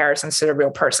make comparisons to the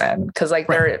real person. Cause like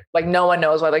they're like, no one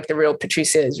knows what like the real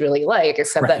Patricia is really like,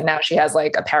 except that now she has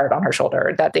like a parrot on her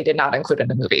shoulder that they did not include in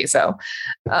the movie. So,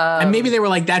 and maybe they were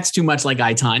like, that's too much like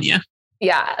I, Tanya.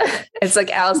 Yeah. It's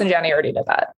like Alice and Janney already did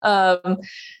that. I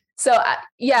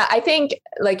think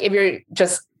like if you're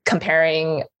just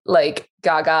comparing like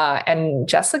Gaga and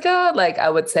Jessica, like I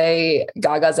would say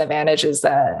Gaga's advantage is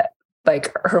that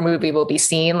like her movie will be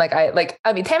seen. I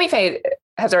mean, Tammy Faye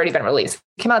has already been released.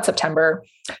 It came out September,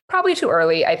 probably too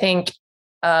early. I think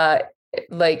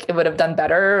like it would have done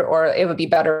better, or it would be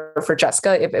better for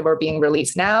Jessica if it were being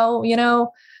released now, you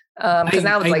know, because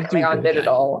now it's like coming on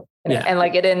digital. And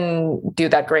like it didn't do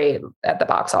that great at the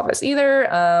box office either.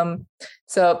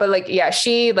 But like, yeah,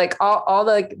 she like all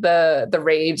the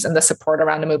raves and the support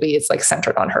around the movie is like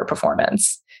centered on her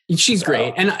performance. She's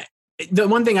great. And the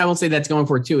one thing I will say that's going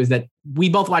for it too is that we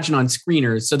both watch it on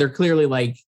screeners. So they're clearly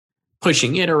like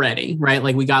pushing it already, right?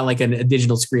 Like we got like a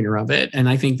digital screener of it. And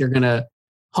I think they're going to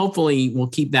hopefully will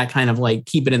keep that kind of like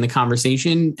keep it in the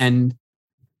conversation. And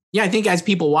yeah, I think as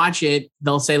people watch it,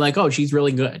 they'll say like, oh, she's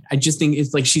really good. I just think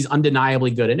it's like she's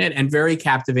undeniably good in it and very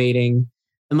captivating.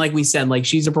 And like we said, like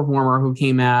she's a performer who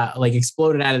came out, like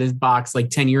exploded out of this box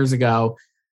like 10 years ago.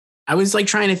 I was like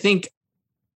trying to think,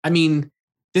 I mean,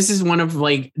 this is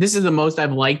the most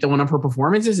I've liked one of her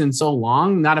performances in so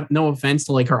long. No offense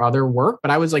to like her other work, but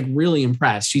I was like really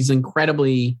impressed. She's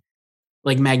incredibly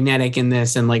like magnetic in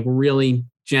this and like really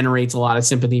generates a lot of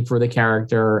sympathy for the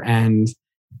character, and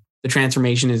the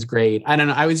transformation is great. I don't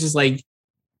know. I was just like,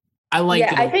 I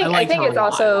think it's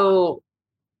also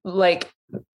like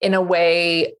in a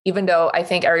way, even though I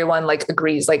think everyone like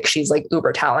agrees, like she's like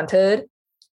uber talented,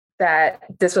 that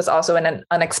this was also an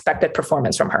unexpected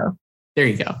performance from her. There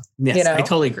you go. Yes, you know? I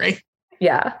totally agree.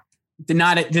 Yeah. Did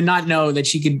not know that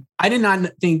she could. I did not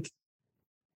think,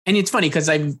 and it's funny because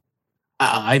I've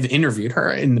interviewed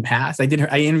her in the past. I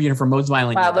interviewed her for Most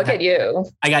Violent Year. Wow, look at you.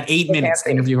 I got 8 minutes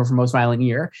to interview her for Most Violent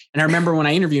Year. And I remember when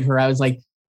I interviewed her, I was like,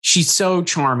 she's so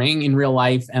charming in real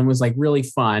life and was like really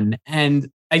fun. And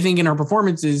I think in her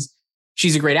performances,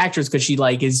 she's a great actress because she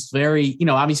like is very, you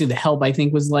know, obviously The Help, I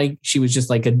think was like, she was just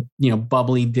like a, you know,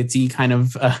 bubbly, ditzy kind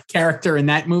of character in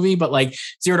that movie. But like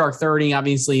Zero Dark 30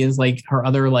 obviously is like her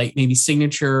other like maybe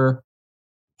signature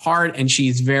part. And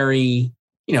she's very,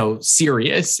 you know,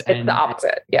 serious. It's the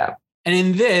opposite. Yeah. And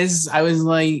in this, I was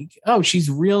like, oh, she's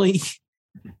really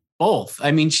both.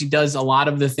 I mean, she does a lot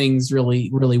of the things really,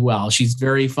 really well. She's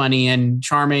very funny and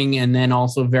charming, and then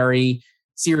also very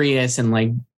serious and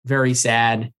like very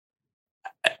sad.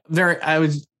 I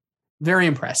was very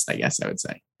impressed, I guess I would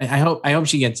say. I hope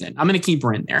she gets in. I'm going to keep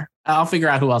her in there. I'll figure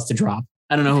out who else to drop.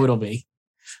 I don't know who it'll be,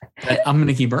 but I'm going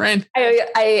to keep her in.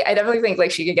 I definitely think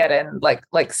like she could get in.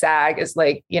 Like SAG is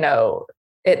like, you know,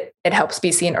 it helps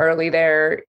be seen early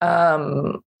there.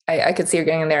 I could see her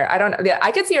getting in there.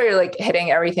 I could see her like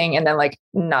hitting everything and then like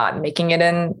not making it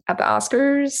in at the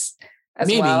Oscars as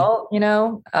well. You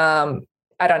know,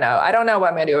 I don't know. I don't know what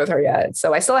I'm going to do with her yet.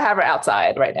 So I still have her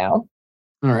outside right now.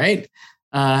 All right.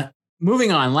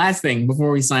 Moving on. Last thing before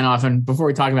we sign off and before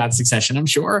we talk about Succession, I'm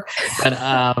sure.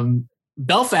 But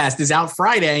Belfast is out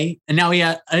Friday. And now we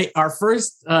got our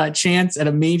first chance at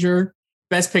a major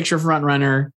Best Picture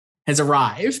frontrunner has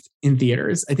arrived in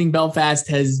theaters. I think Belfast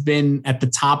has been at the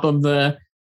top of the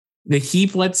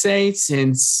heap, let's say,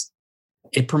 since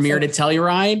it premiered at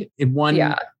Telluride. It won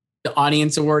the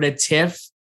audience award at TIFF.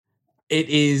 It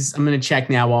is, I'm going to check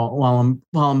now while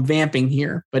I'm vamping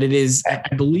here, but it is,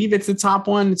 I believe it's the top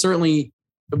one, certainly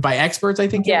by experts, I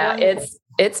think. Yeah,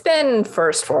 it's been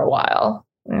first for a while,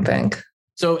 I think.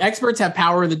 So experts have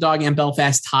Power of the Dog and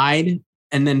Belfast tied,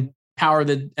 and then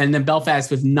Belfast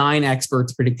with 9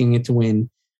 experts predicting it to win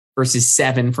versus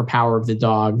 7 for Power of the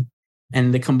Dog.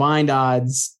 And the combined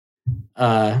odds,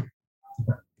 my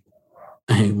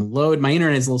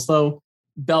internet is a little slow.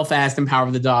 Belfast and Power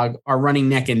of the Dog are running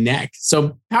neck and neck.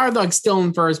 So Power of the Dog's still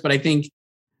in first, but I think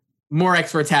more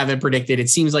experts have it predicted. It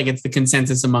seems like it's the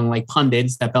consensus among like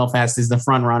pundits that Belfast is the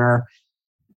front runner.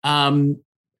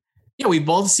 We've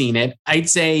both seen it. I'd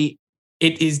say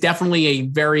it is definitely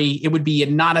it would be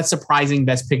not a surprising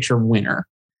Best Picture winner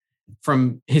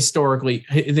from the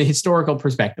historical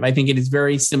perspective. I think it is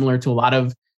very similar to a lot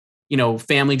of,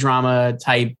 family drama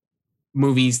type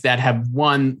movies that have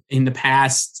won in the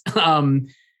past.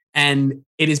 And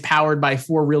it is powered by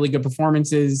 4 really good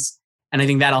performances. And I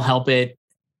think that'll help it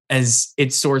as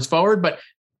it soars forward. But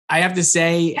I have to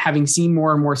say, having seen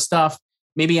more and more stuff,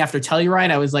 maybe after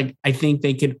Telluride, I was like, I think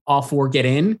they could all 4 get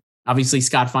in. Obviously,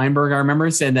 Scott Feinberg, I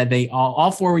remember, said that they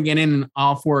all 4 would get in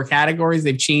all 4 categories.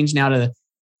 They've changed now to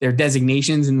their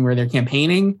designations and where they're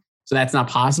campaigning. So that's not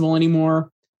possible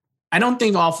anymore. I don't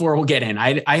think all 4 will get in.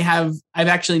 I've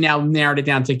actually now narrowed it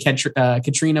down to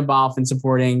Katrina Balfe in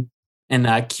supporting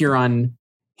and Kieran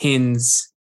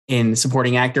Hines in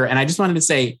supporting actor. And I just wanted to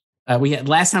say,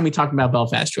 last time we talked about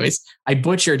Belfast choice, I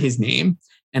butchered his name.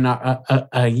 And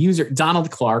a user,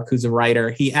 Donald Clark, who's a writer,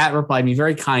 he replied me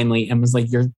very kindly and was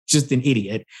like, "You're just an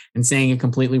idiot," and saying it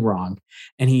completely wrong.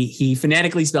 And he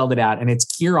phonetically spelled it out, and it's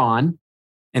Kieran,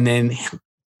 and then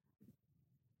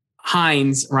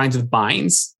Hines rhymes with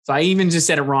Bynes. So I even just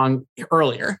said it wrong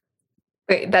earlier.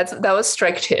 Wait, that was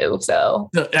strike 2. So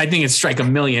I think it's strike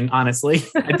 1,000,000. Honestly,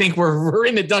 I think we're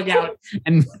in the dugout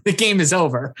and the game is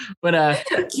over. But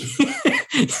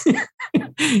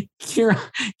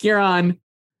Kieran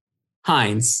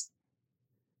Hines.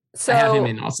 So I have him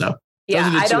in also.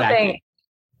 Yeah, I don't think,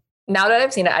 now that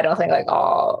I've seen it, I don't think like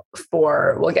all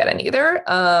 4 will get in either.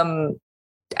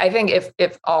 I think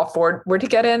if all 4 were to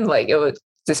get in, like it would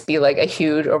just be like a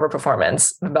huge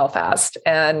overperformance of Belfast.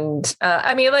 And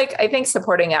I think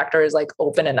supporting actor is like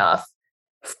open enough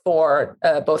for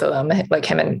both of them, like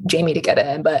him and Jamie, to get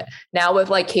in. But now with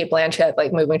like Cate Blanchett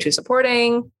like moving to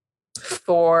supporting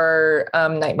for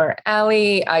Nightmare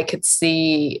Alley, I could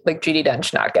see like Judi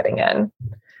Dench not getting in.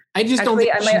 I just don't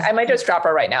think I might just drop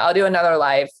her right now. I'll do another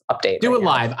live update. Do it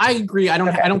live. I agree. I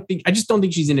just don't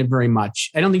think she's in it very much.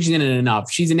 I don't think she's in it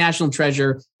enough. She's a national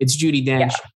treasure. It's Judi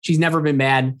Dench. Yeah. She's never been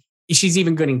bad. She's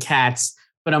even good in Cats,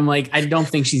 but I'm like, I don't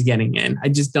think she's getting in. I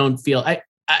just don't feel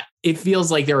it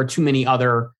feels like there are too many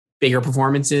other bigger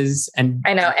performances. And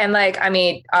I know. And like, I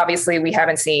mean, obviously we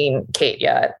haven't seen Cate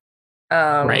yet.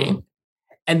 Right.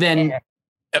 And then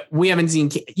we haven't seen,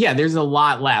 there's a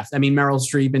lot left. I mean, Meryl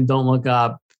Streep in Don't Look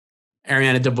Up,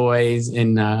 Ariana DeBose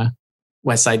in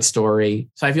West Side Story.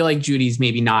 So I feel like Judy's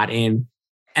maybe not in.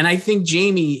 And I think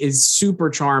Jamie is super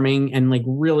charming and like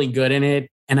really good in it.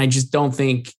 And I just don't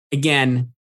think,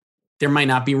 again, there might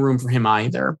not be room for him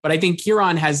either. But I think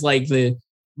Kieran has like the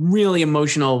really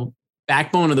emotional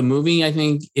backbone of the movie, I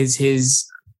think, is his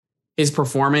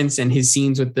performance and his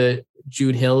scenes with the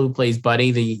Jude Hill, who plays Buddy,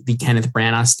 the Kenneth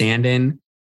Branagh stand-in.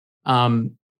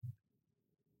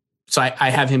 So I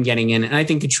have him getting in, and I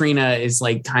think Katrina is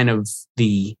like kind of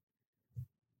the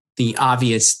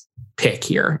obvious pick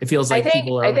here. It feels like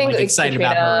people are like excited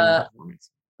Katrina, about her.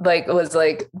 Like was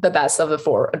like the best of the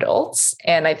 4 adults,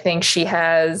 and I think she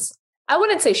has. I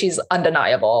wouldn't say she's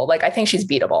undeniable. Like I think she's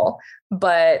beatable,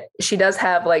 but she does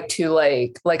have like 2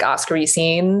 like Oscar-y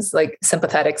scenes, like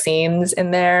sympathetic scenes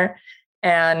in there.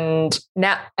 And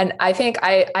I think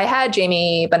I had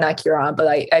Jamie, but not Kieran, but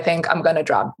I think I'm going to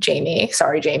drop Jamie.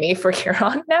 Sorry, Jamie, for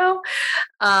Kieran now.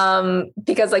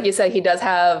 Because like you said, he does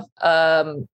have a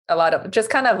lot of just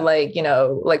kind of like,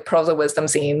 like pearls of wisdom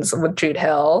scenes with Jude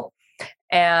Hill,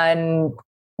 and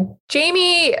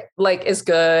Jamie like is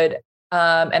good.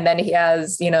 And then he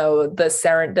has,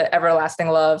 the Everlasting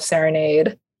Love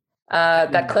Serenade.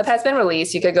 That clip has been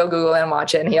released. You could go Google and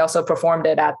watch it. And he also performed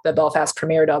it at the Belfast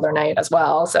premiere the other night as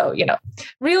well. So,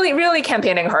 really, really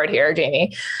campaigning hard here,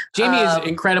 Jamie. Jamie is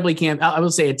incredibly I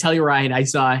will say at Telluride, I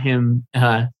saw him,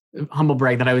 humble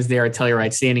brag that I was there at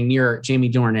Telluride standing near Jamie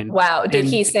Dornan. Wow. Did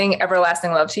he sing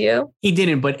Everlasting Love to you? He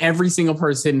didn't, but every single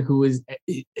person who was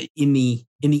in the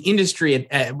industry,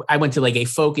 I went to like a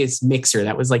Focus mixer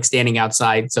that was like standing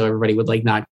outside so everybody would like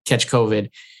not catch COVID.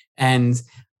 And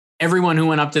everyone who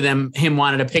went up to him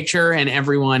wanted a picture, and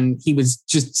he was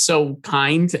just so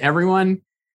kind to everyone.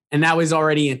 And that was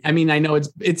already, I mean, I know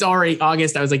it's already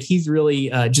August. I was like, he's really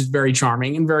just very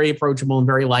charming and very approachable and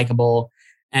very likable.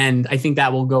 And I think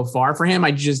that will go far for him.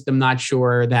 I just am not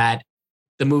sure that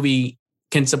the movie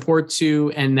can support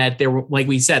 2, and that there, like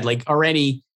we said, like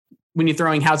already when you're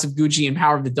throwing House of Gucci and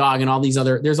Power of the Dog and all these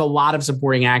there's a lot of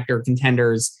supporting actor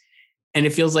contenders. And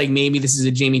it feels like maybe this is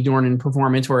a Jamie Dornan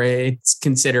performance where it's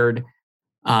considered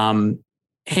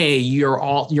hey,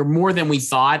 you're more than we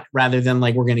thought, rather than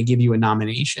like, we're going to give you a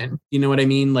nomination. You know what I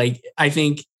mean? Like, I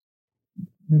think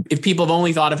if people have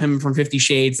only thought of him from 50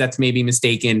 Shades, that's maybe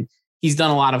mistaken. He's done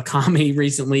a lot of comedy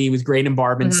recently. He was great in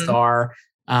Barb and Star.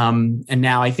 And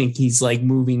now I think he's like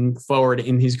moving forward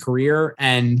in his career,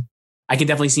 and I could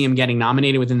definitely see him getting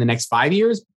nominated within the next 5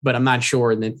 years, but I'm not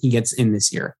sure that he gets in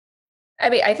this year. I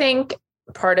mean, I think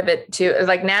part of it too is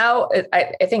like now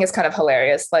I think it's kind of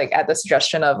hilarious, like at the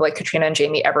suggestion of like Katrina and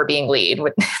Jamie ever being lead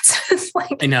with it's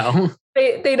like, I know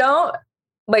they don't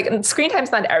like screen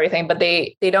time's not everything, but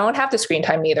they don't have to screen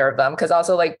time, neither of them. Cause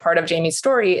also like part of Jamie's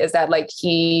story is that like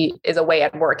he is away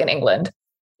at work in England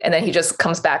and then he just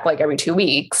comes back like every 2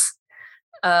 weeks.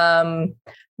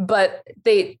 But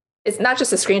it's not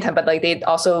just the screen time, but like they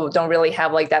also don't really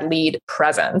have like that lead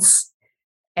presence.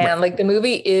 And like the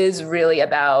movie is really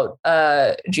about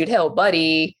Jude Hill,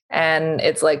 Buddy, and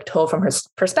it's like told from her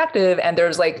perspective. And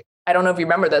there's like, I don't know if you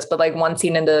remember this, but like one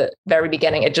scene in the very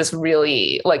beginning, it just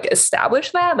really like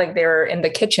established that like they're in the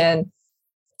kitchen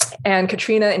and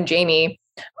Katrina and Jamie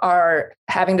are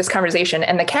having this conversation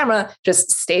and the camera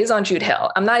just stays on Jude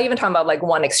Hill. I'm not even talking about like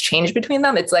one exchange between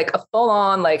them. It's like a full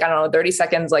on, like, I don't know, 30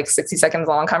 seconds, like 60 seconds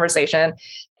long conversation.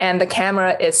 And the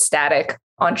camera is static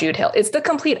on Jude Hill. It's the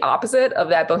complete opposite of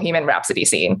that Bohemian Rhapsody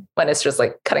scene when it's just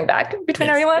like cutting back between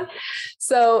everyone.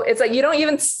 So it's like, you don't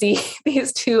even see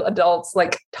these two adults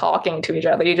like talking to each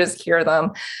other. You just hear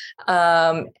them.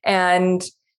 And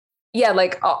yeah,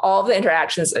 like all the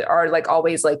interactions are like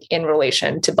always like in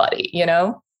relation to Buddy, you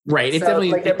know? Right. It's so,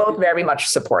 definitely like they're both very much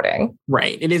supporting.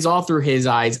 Right. It is all through his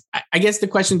eyes. I guess the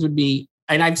questions would be,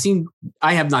 and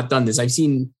I have not done this. I've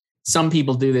seen some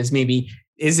people do this. Maybe,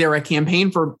 is there a campaign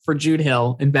for Jude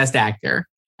Hill in Best Actor?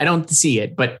 I don't see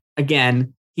it, but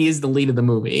again, he is the lead of the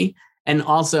movie. And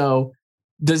also,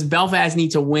 does Belfast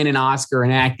need to win an Oscar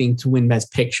in acting to win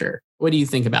Best Picture? What do you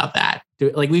think about that?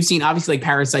 Like we've seen, obviously, like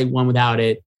Parasite won without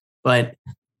it, but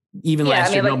even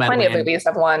last year, like plenty of movies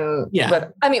have won. Yeah.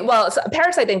 So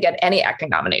Parasite didn't get any acting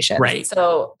nominations. Right.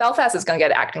 So Belfast is going to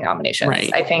get acting nominations.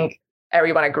 Right. I think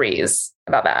everyone agrees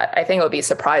about that. I think it would be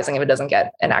surprising if it doesn't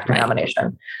get an acting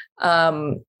nomination.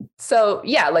 So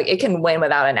yeah, like it can win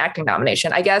without an acting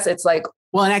nomination. I guess it's like,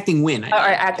 well, an acting win. Or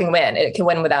acting win. It can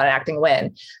win without an acting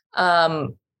win.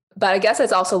 But I guess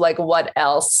it's also like, what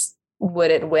else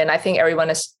would it win? I think everyone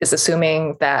is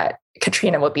assuming that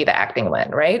Katrina would be the acting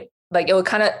win, right? Like it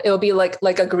would be like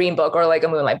a Green Book or like a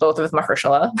Moonlight, both with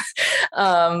Mahershala.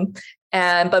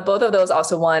 But both of those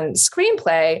also won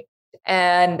screenplay.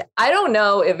 And I don't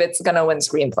know if it's going to win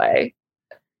screenplay.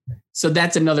 So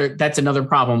that's another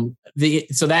problem.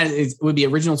 Would be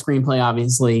original screenplay,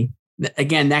 obviously.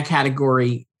 Again, that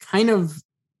category kind of,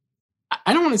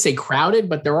 I don't want to say crowded,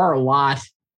 but there are a lot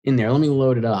in there. Let me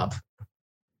load it up.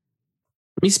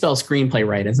 Let me spell screenplay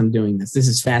right as I'm doing this. This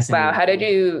is fascinating. Wow. How did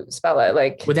you spell it?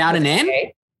 Like without an N?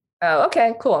 Oh,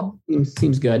 okay, cool.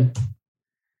 Seems good.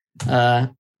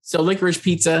 So Licorice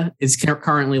Pizza is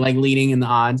currently like leading in the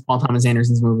odds, Paul Thomas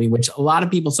Anderson's movie, which a lot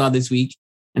of people saw this week.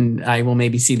 And I will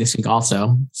maybe see this week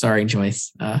also. Sorry,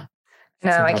 Joyce. No,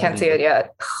 I can't see it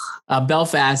yet.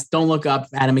 Belfast, Don't Look Up,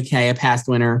 Adam McKay, a past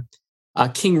winner.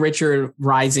 King Richard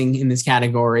rising in this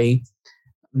category.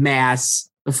 Mass,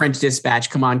 The French Dispatch,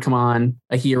 Come On,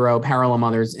 A Hero, Parallel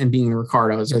Mothers, and Being the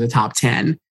Ricardos are the top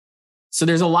 10. So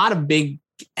there's a lot of big,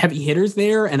 heavy hitters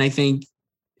there. And I think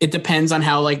it depends on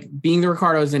how, like, Being the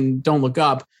Ricardos and Don't Look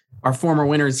Up are former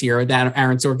winners here, that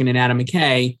Aaron Sorkin and Adam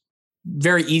McKay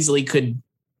very easily could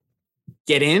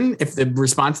get in if the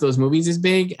response to those movies is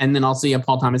big. And then also you have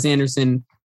Paul Thomas Anderson.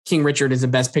 King Richard is a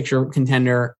Best Picture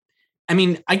contender. I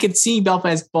mean, I could see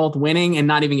Belfast both winning and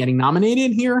not even getting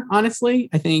nominated here, honestly.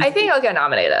 I think I'll get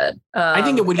nominated. I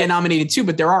think it would get nominated too,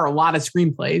 but there are a lot of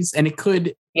screenplays and it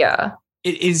could. Yeah.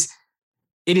 It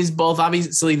is both.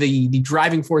 Obviously, the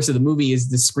driving force of the movie is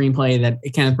the screenplay that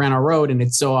Kenneth Branagh wrote, and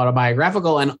it's so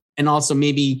autobiographical. And also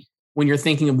maybe when you're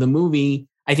thinking of the movie,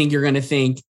 I think you're going to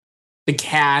think the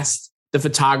cast, the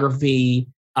photography,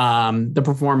 the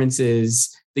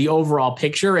performances, the overall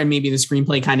picture, and maybe the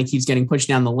screenplay kind of keeps getting pushed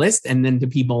down the list. And then do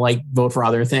people like vote for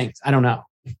other things? I don't know.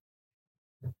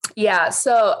 Yeah.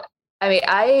 So, I mean,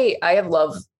 I have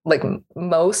loved like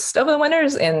most of the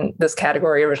winners in this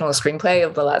category, original screenplay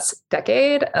of the last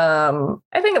decade. I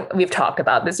think we've talked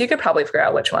about this. You could probably figure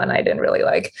out which one I didn't really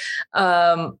like.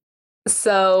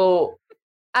 So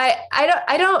I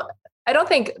don't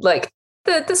think like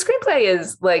the screenplay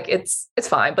is like, it's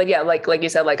fine, but yeah, like you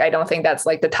said, like, I don't think that's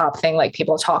like the top thing, like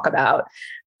people talk about,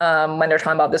 when they're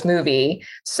talking about this movie.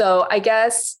 So I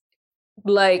guess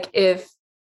like if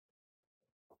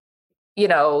you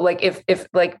know, like if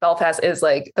like Belfast is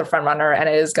like the front runner and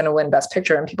it is going to win Best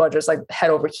Picture and people are just like head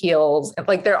over heels, and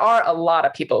like there are a lot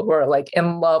of people who are like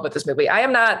in love with this movie. I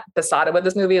am not besotted with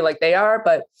this movie like they are,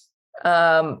 but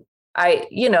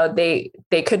you know, they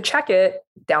could check it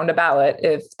down to ballot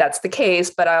if that's the case.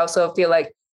 But I also feel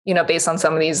like, you know, based on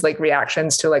some of these like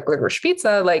reactions to like Licorice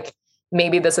Pizza, like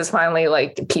maybe this is finally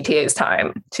like PTA's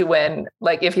time to win.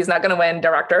 Like if he's not going to win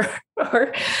director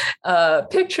or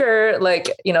picture, like,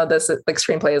 you know, this like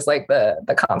screenplay is like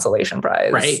the consolation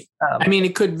prize. Right. I mean,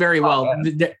 it could very well,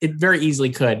 it very easily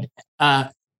could.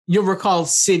 You'll recall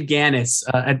Sid Ganis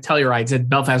at Telluride said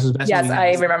Belfast was best. Yes,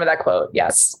 I remember that quote.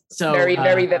 Yes. So very,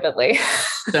 very vividly.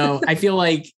 So I feel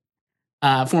like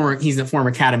he's a former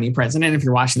Academy president. If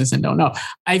you're watching this and don't know,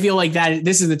 I feel like that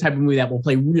this is the type of movie that will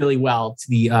play really well to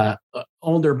the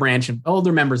older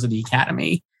members of the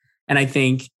Academy. And I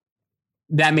think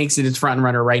that makes it its front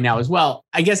runner right now as well.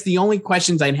 I guess the only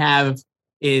questions I'd have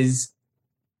is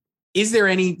there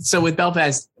any, so with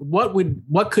Belfast,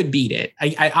 what could beat it?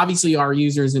 I obviously our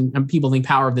users and people think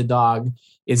Power of the Dog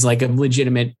is like a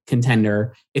legitimate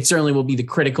contender. It certainly will be the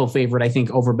critical favorite, I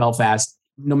think, over Belfast.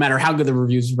 No matter how good the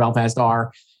reviews for Belfast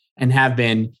are and have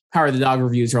been, Power of the Dog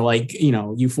reviews are like, you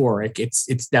know, euphoric.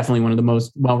 It's definitely one of the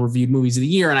most well-reviewed movies of the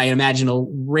year. And I imagine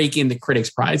it'll rake in the critics'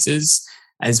 prizes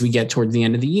as we get towards the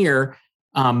end of the year.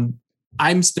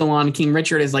 I'm still on King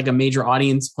Richard as like a major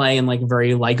audience play and like a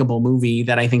very likable movie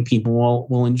that I think people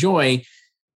will enjoy.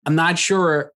 I'm not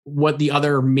sure what the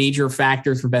other major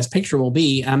factors for Best Picture will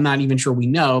be. I'm not even sure we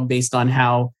know based on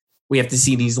how we have to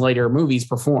see these later movies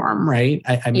perform, right?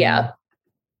 I mean, yeah.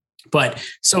 But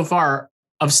so far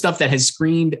of stuff that has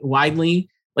screened widely,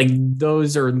 like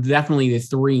those are definitely the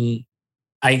three.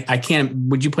 I can't,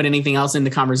 would you put anything else in the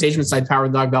conversation besides Power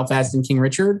of the Dog, Belfast, and King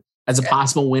Richard as a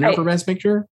possible winner for Best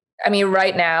Picture? I mean,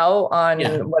 right now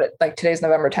on like today's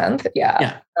November 10th.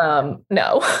 Yeah.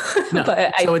 No.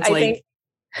 But so I think,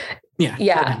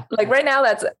 like right now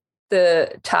that's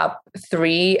the top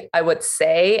three, I would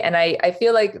say. And I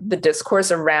feel like the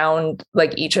discourse around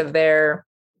like each of their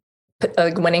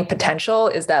like winning potential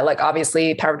is that like,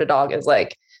 obviously Power of the Dog is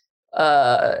like,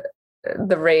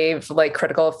 the rave, like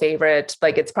critical favorite.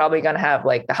 Like it's probably going to have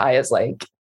like the highest, like,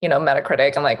 you know,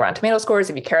 Metacritic and like Rotten Tomato scores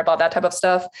if you care about that type of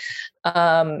stuff.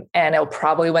 And it'll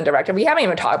probably win director. We haven't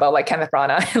even talked about like Kenneth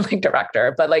Branagh and like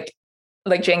director, but like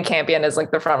Jane Campion is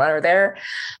like the front runner there.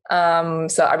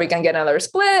 So are we going to get another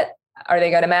split? Are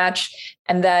they going to match?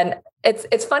 And then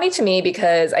it's funny to me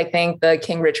because I think the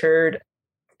King Richard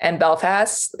and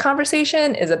Belfast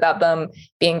conversation is about them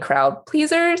being crowd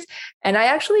pleasers. And I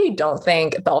actually don't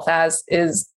think Belfast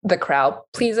is the crowd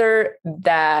pleaser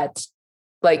that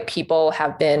like people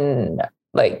have been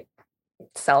like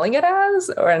selling it as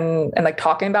and like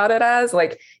talking about it as.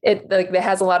 Like it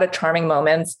has a lot of charming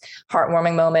moments,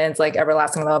 heartwarming moments, like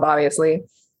Everlasting Love, obviously.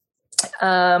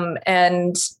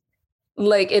 And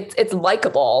like it's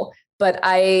likable, but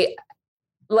I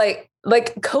like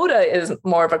Coda is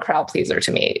more of a crowd pleaser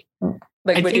to me.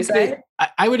 Like, would you say?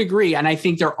 I would agree. And I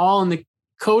think they're all in the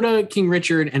Coda, King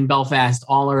Richard, and Belfast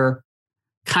all are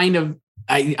kind of,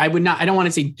 I don't want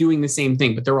to say doing the same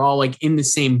thing, but they're all like in the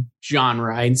same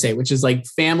genre, I'd say, which is like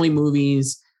family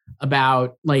movies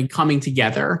about like coming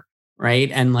together. Right.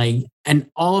 And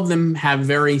all of them have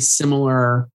very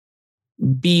similar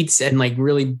beats and like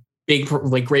really big,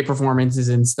 like great performances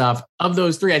and stuff. Of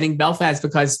those three, I think Belfast,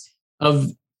 because of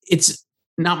it's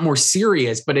not more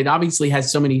serious, but it obviously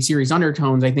has so many serious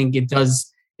undertones. I think it does.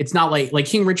 It's not like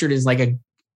King Richard is like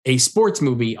a sports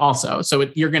movie also. So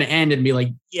you're going to end and be like,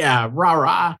 yeah, rah,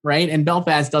 rah. Right. And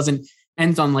Belfast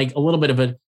ends on like a little bit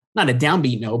of not a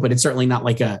downbeat note, but it's certainly not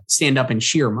like a stand up and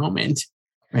cheer moment.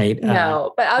 Right.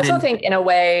 No, but I also think in a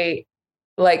way,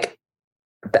 like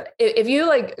if you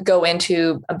like go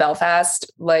into a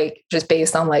Belfast, like just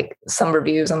based on like some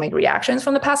reviews and like reactions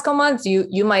from the past couple months,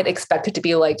 you might expect it to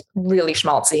be like really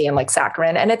schmaltzy and like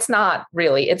saccharine. And it's not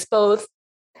really, it's both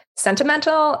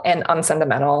sentimental and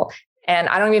unsentimental. And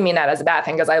I don't even mean that as a bad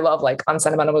thing, because I love like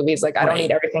unsentimental movies. Like I don't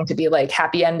need everything to be like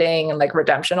happy ending and like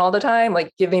redemption all the time.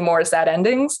 Like give me more sad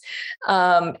endings.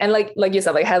 And like you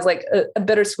said, like has like a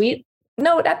bittersweet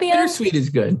note at the end. Bittersweet is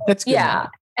good. That's good. Yeah.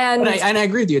 And I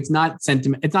agree with you. It's not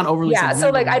sentiment. It's not overly. Yeah.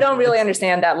 So like, I don't really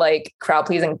understand that like crowd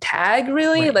pleasing tag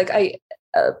really. Right.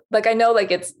 Like I know like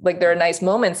it's like there are nice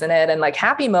moments in it and like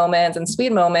happy moments and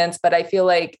sweet moments, but I feel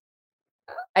like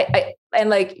and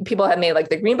like people have made like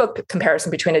the Green Book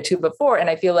comparison between the two before. And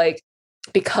I feel like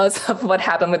because of what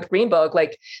happened with Green Book,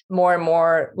 like more and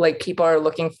more like people are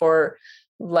looking for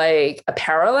like a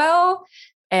parallel.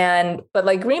 But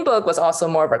like Green Book was also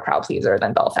more of a crowd pleaser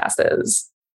than Belfast is.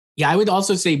 Yeah, I would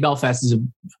also say Belfast is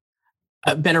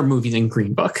a better movie than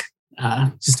Green Book.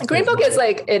 Green Book is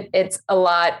like it's a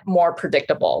lot more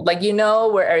predictable. Like you know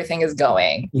where everything is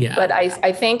going. Yeah. But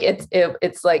I think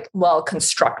it's like well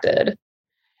constructed.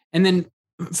 And then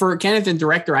for Kenneth and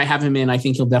director, I have him in. I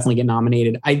think he'll definitely get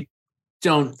nominated. I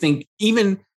don't think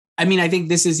I think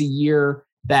this is a year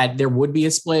that there would be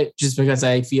a split just because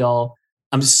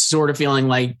I'm sort of feeling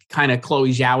like kind of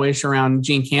Chloe Zhao-ish around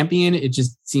Jane Campion. It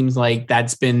just seems like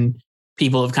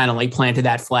people have kind of like planted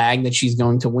that flag that she's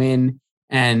going to win.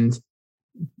 And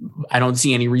I don't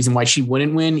see any reason why she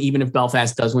wouldn't win. Even if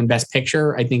Belfast does win Best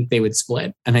Picture, I think they would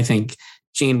split. And I think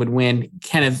Jane would win.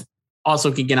 Kenneth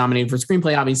also could get nominated for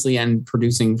screenplay, obviously, and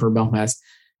producing for Belfast.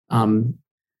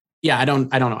 I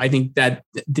don't know. I think that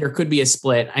there could be a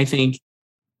split. I think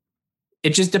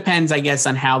it just depends, I guess,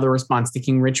 on how the response to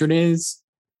King Richard is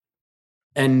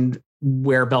and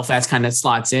where Belfast kind of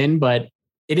slots in. But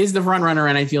it is the front runner,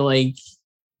 and I feel like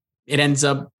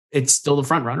it's still the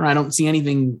front runner. I don't see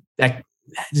anything that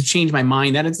to change my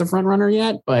mind that it's the front runner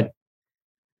yet, but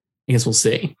I guess we'll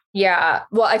see. Yeah.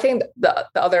 Well, I think the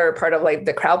other part of like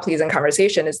the crowd pleasing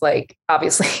conversation is like,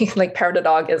 obviously like Power of the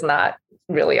Dog is not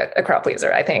really a crowd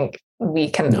pleaser. I think we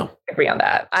can agree on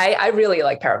that. I really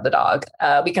like Power of the Dog.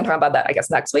 We can talk about that, I guess,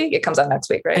 next week. It comes out next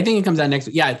week, right? I think it comes out next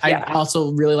week. Yeah. I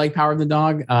also really like Power of the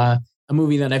Dog. A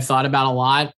movie that I've thought about a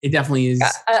lot. It definitely is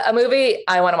a movie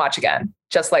I want to watch again,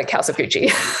 just like House of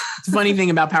Gucci. The funny thing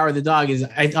about Power of the Dog is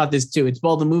I thought this too. It's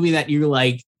both a movie that you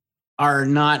like are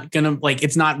not gonna like.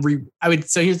 It's not.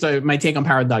 So here's my take on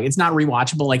Power of the Dog. It's not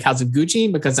rewatchable like House of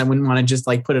Gucci because I wouldn't want to just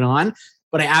like put it on.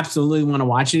 But I absolutely want to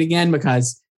watch it again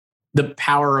because the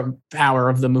power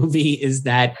of the movie is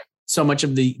that so much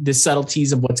of the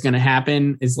subtleties of what's going to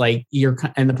happen is like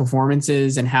and the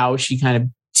performances and how she kind of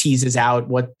teases out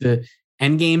what the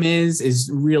end game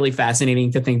is really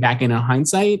fascinating to think back in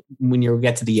hindsight when you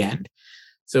get to the end.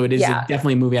 So it is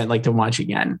definitely a movie I'd like to watch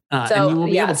again. And you will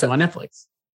be able to on Netflix.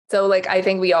 So like, I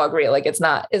think we all agree, like it's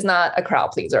not a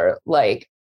crowd pleaser, like,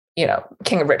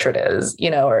 King of Richard is,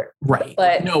 or right.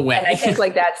 But no way. And I think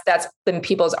like that's been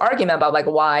people's argument about like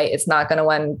why it's not going to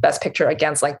win Best Picture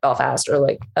against like Belfast or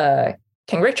like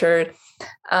King Richard.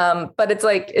 But it's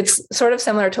like, it's sort of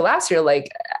similar to last year. Like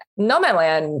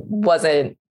Nomadland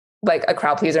wasn't like a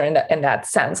crowd pleaser in that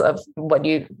sense of what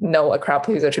a crowd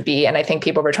pleaser should be. And I think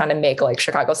people were trying to make like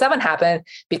Chicago 7 happen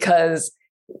because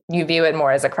you view it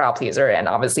more as a crowd pleaser. And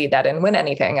obviously that didn't win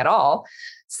anything at all.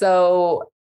 So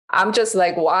I'm just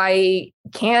like, why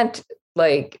can't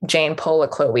like Jane pull a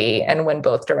Chloe and win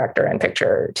both director and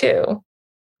picture too?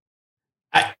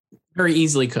 I very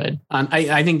easily could.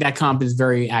 I think that comp is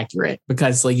very accurate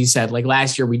because like you said, like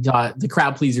last year we thought the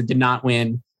crowd pleaser did not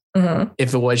win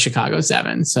if it was Chicago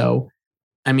 7. So,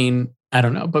 I mean, I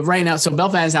don't know. But right now, so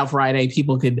Belfast is out Friday.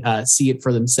 People could see it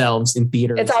for themselves in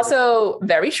theaters. It's also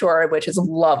very short, which is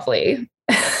lovely.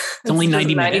 It's only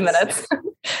 90 minutes.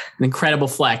 An incredible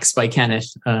flex by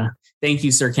Kenneth. Thank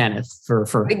you, Sir Kenneth, for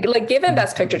like give him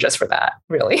Best Picture just for that.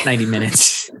 Really, 90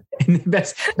 minutes. And the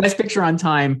best Picture on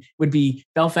time would be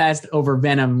Belfast over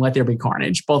Venom. Let There Be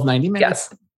Carnage. Both 90 minutes.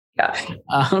 Yes.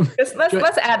 Yeah.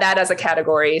 Let's add that as a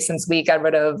category since we got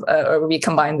rid of or we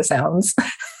combined the sounds.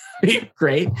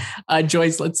 Great.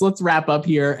 Joyce, let's wrap up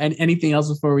here. And anything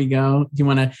else before we go? Do you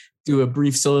want to do a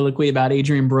brief soliloquy about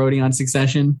Adrian Brody on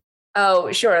Succession?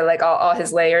 Oh, sure. Like all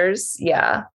his layers.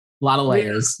 Yeah. A lot of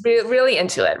layers. Really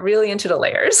into it. Really into the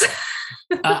layers.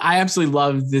 I absolutely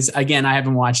love this. Again, I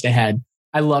haven't watched ahead.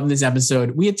 I love this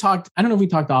episode. We had talked, I don't know if we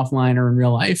talked offline or in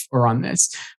real life or on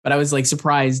this, but I was like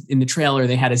surprised in the trailer.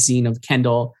 They had a scene of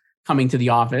Kendall coming to the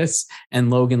office and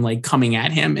Logan like coming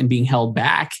at him and being held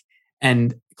back.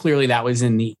 And clearly that was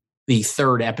in the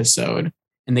third episode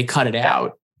and they cut it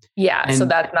out. Yeah. And so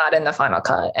that's not in the final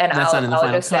cut. And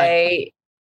I'll just say,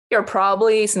 you're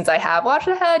probably, since I have watched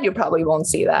ahead, you probably won't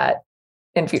see that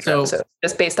in future episodes,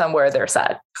 just based on where they're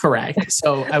set. Correct.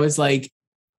 So I was like,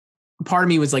 part of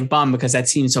me was like bummed because that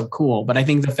seemed so cool. But I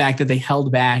think the fact that they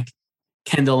held back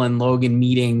Kendall and Logan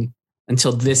meeting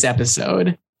until this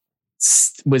episode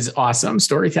was awesome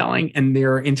storytelling, and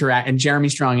their and Jeremy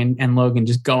Strong and Logan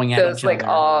just going at each other. Like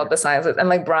all the signs, and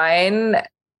like Brian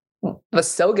was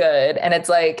so good. And it's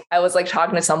like, I was like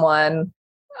talking to someone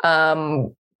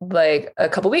like a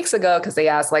couple weeks ago because they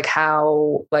asked like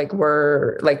how like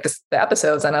were like the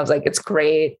episodes, and I was like, it's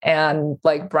great. And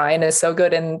like Brian is so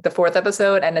good in the fourth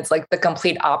episode, and it's like the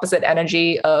complete opposite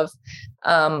energy of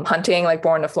Hunting, like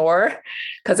Born on the Floor,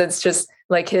 because it's just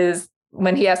like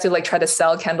when he has to like try to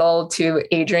sell Kendall to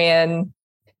Adrian,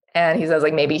 and he says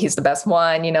like maybe he's the best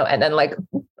one, and then like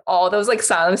all those like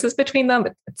silences between them,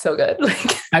 it's so good.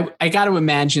 Like I got to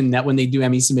imagine that when they do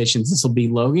Emmy submissions, this will be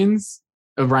Logan's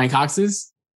Of Brian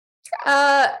Cox's?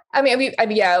 Well,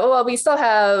 we still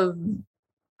have.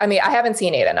 I mean, I haven't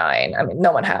seen 8 and 9. I mean,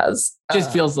 no one has.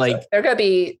 Just feels like so there could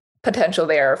be potential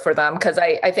there for them because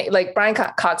I think like Brian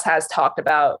Cox has talked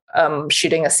about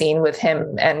shooting a scene with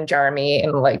him and Jeremy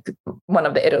in like one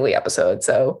of the Italy episodes.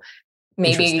 So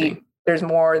maybe there's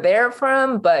more there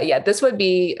from. But yeah, this would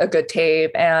be a good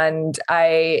tape. And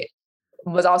I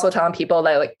was also telling people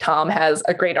that like Tom has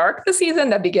a great arc this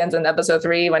season that begins in episode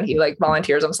 3 when he like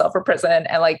volunteers himself for prison,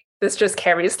 and like this just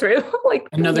carries through like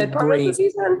another great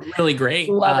season. Really great.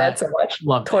 Love it so much.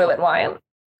 Love Toilet Wine.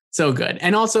 So good.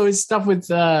 And also his stuff with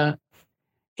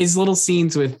his little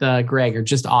scenes with Greg are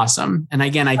just awesome. And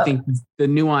again, I think the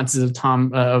nuances of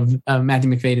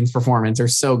Matthew McFadden's performance are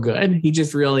so good. He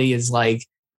just really is like,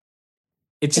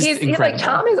 it's just incredible. He's like,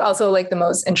 Tom is also like the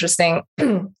most interesting,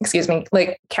 excuse me,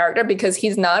 like character because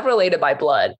he's not related by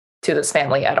blood to this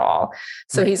family at all.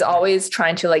 So he's always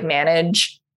trying to like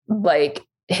manage like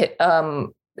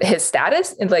his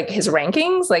status and like his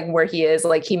rankings, like where he is,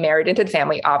 like he married into the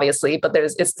family, obviously, but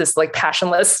it's this like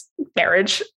passionless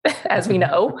marriage, as we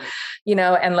know,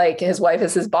 and like his wife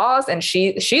is his boss and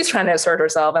she's trying to assert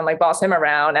herself and like boss him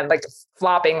around and like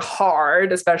flopping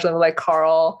hard, especially with like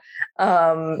Carl.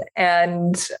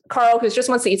 And Carl, who just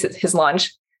wants to eat his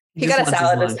lunch. He got a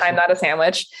salad this time, not a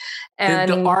sandwich.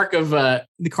 And the arc of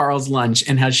the Carl's lunch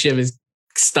and how Shiv is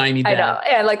stymied. I know.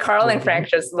 And like Carl and Frank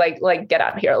just like get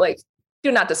out of here. Like,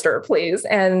 do not disturb, please.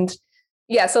 And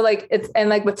yeah, so like it's, and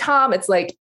like with Tom, it's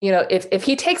like, if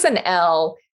he takes an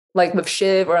L, like with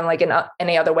Shiv or in like in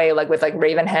any other way, like with like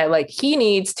Ravenhead, like he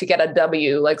needs to get a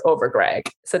W like over Greg.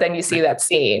 So then you see that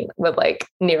scene with like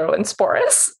Nero and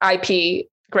Sporus, IP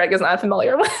Greg is not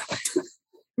familiar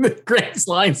with. Greg's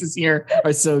lines this year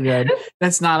are so good.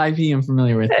 That's not IP I'm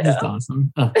familiar with. That's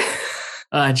awesome.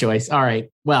 Joyce. All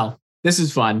right. Well, this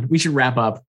is fun. We should wrap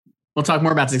up. We'll talk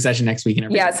more about Succession next week.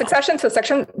 And Succession. So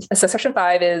Succession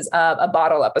 5 is a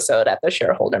bottle episode at the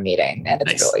shareholder meeting, and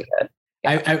it's really good.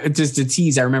 Yeah. I just to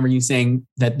tease, I remember you saying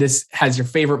that this has your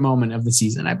favorite moment of the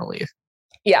season, I believe.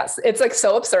 Yes, it's like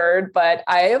so absurd, but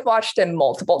I have watched it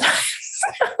multiple times.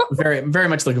 Very, very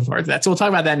much looking forward to that. So we'll talk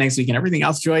about that next week and everything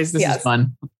else. Joyce, this is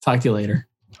fun. Talk to you later.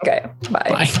 Okay, bye.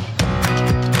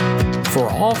 Bye. For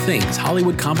all things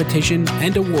Hollywood competition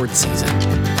and award season,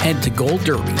 head to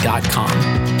goldderby.com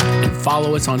and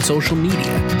follow us on social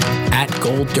media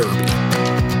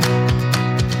 @goldderby.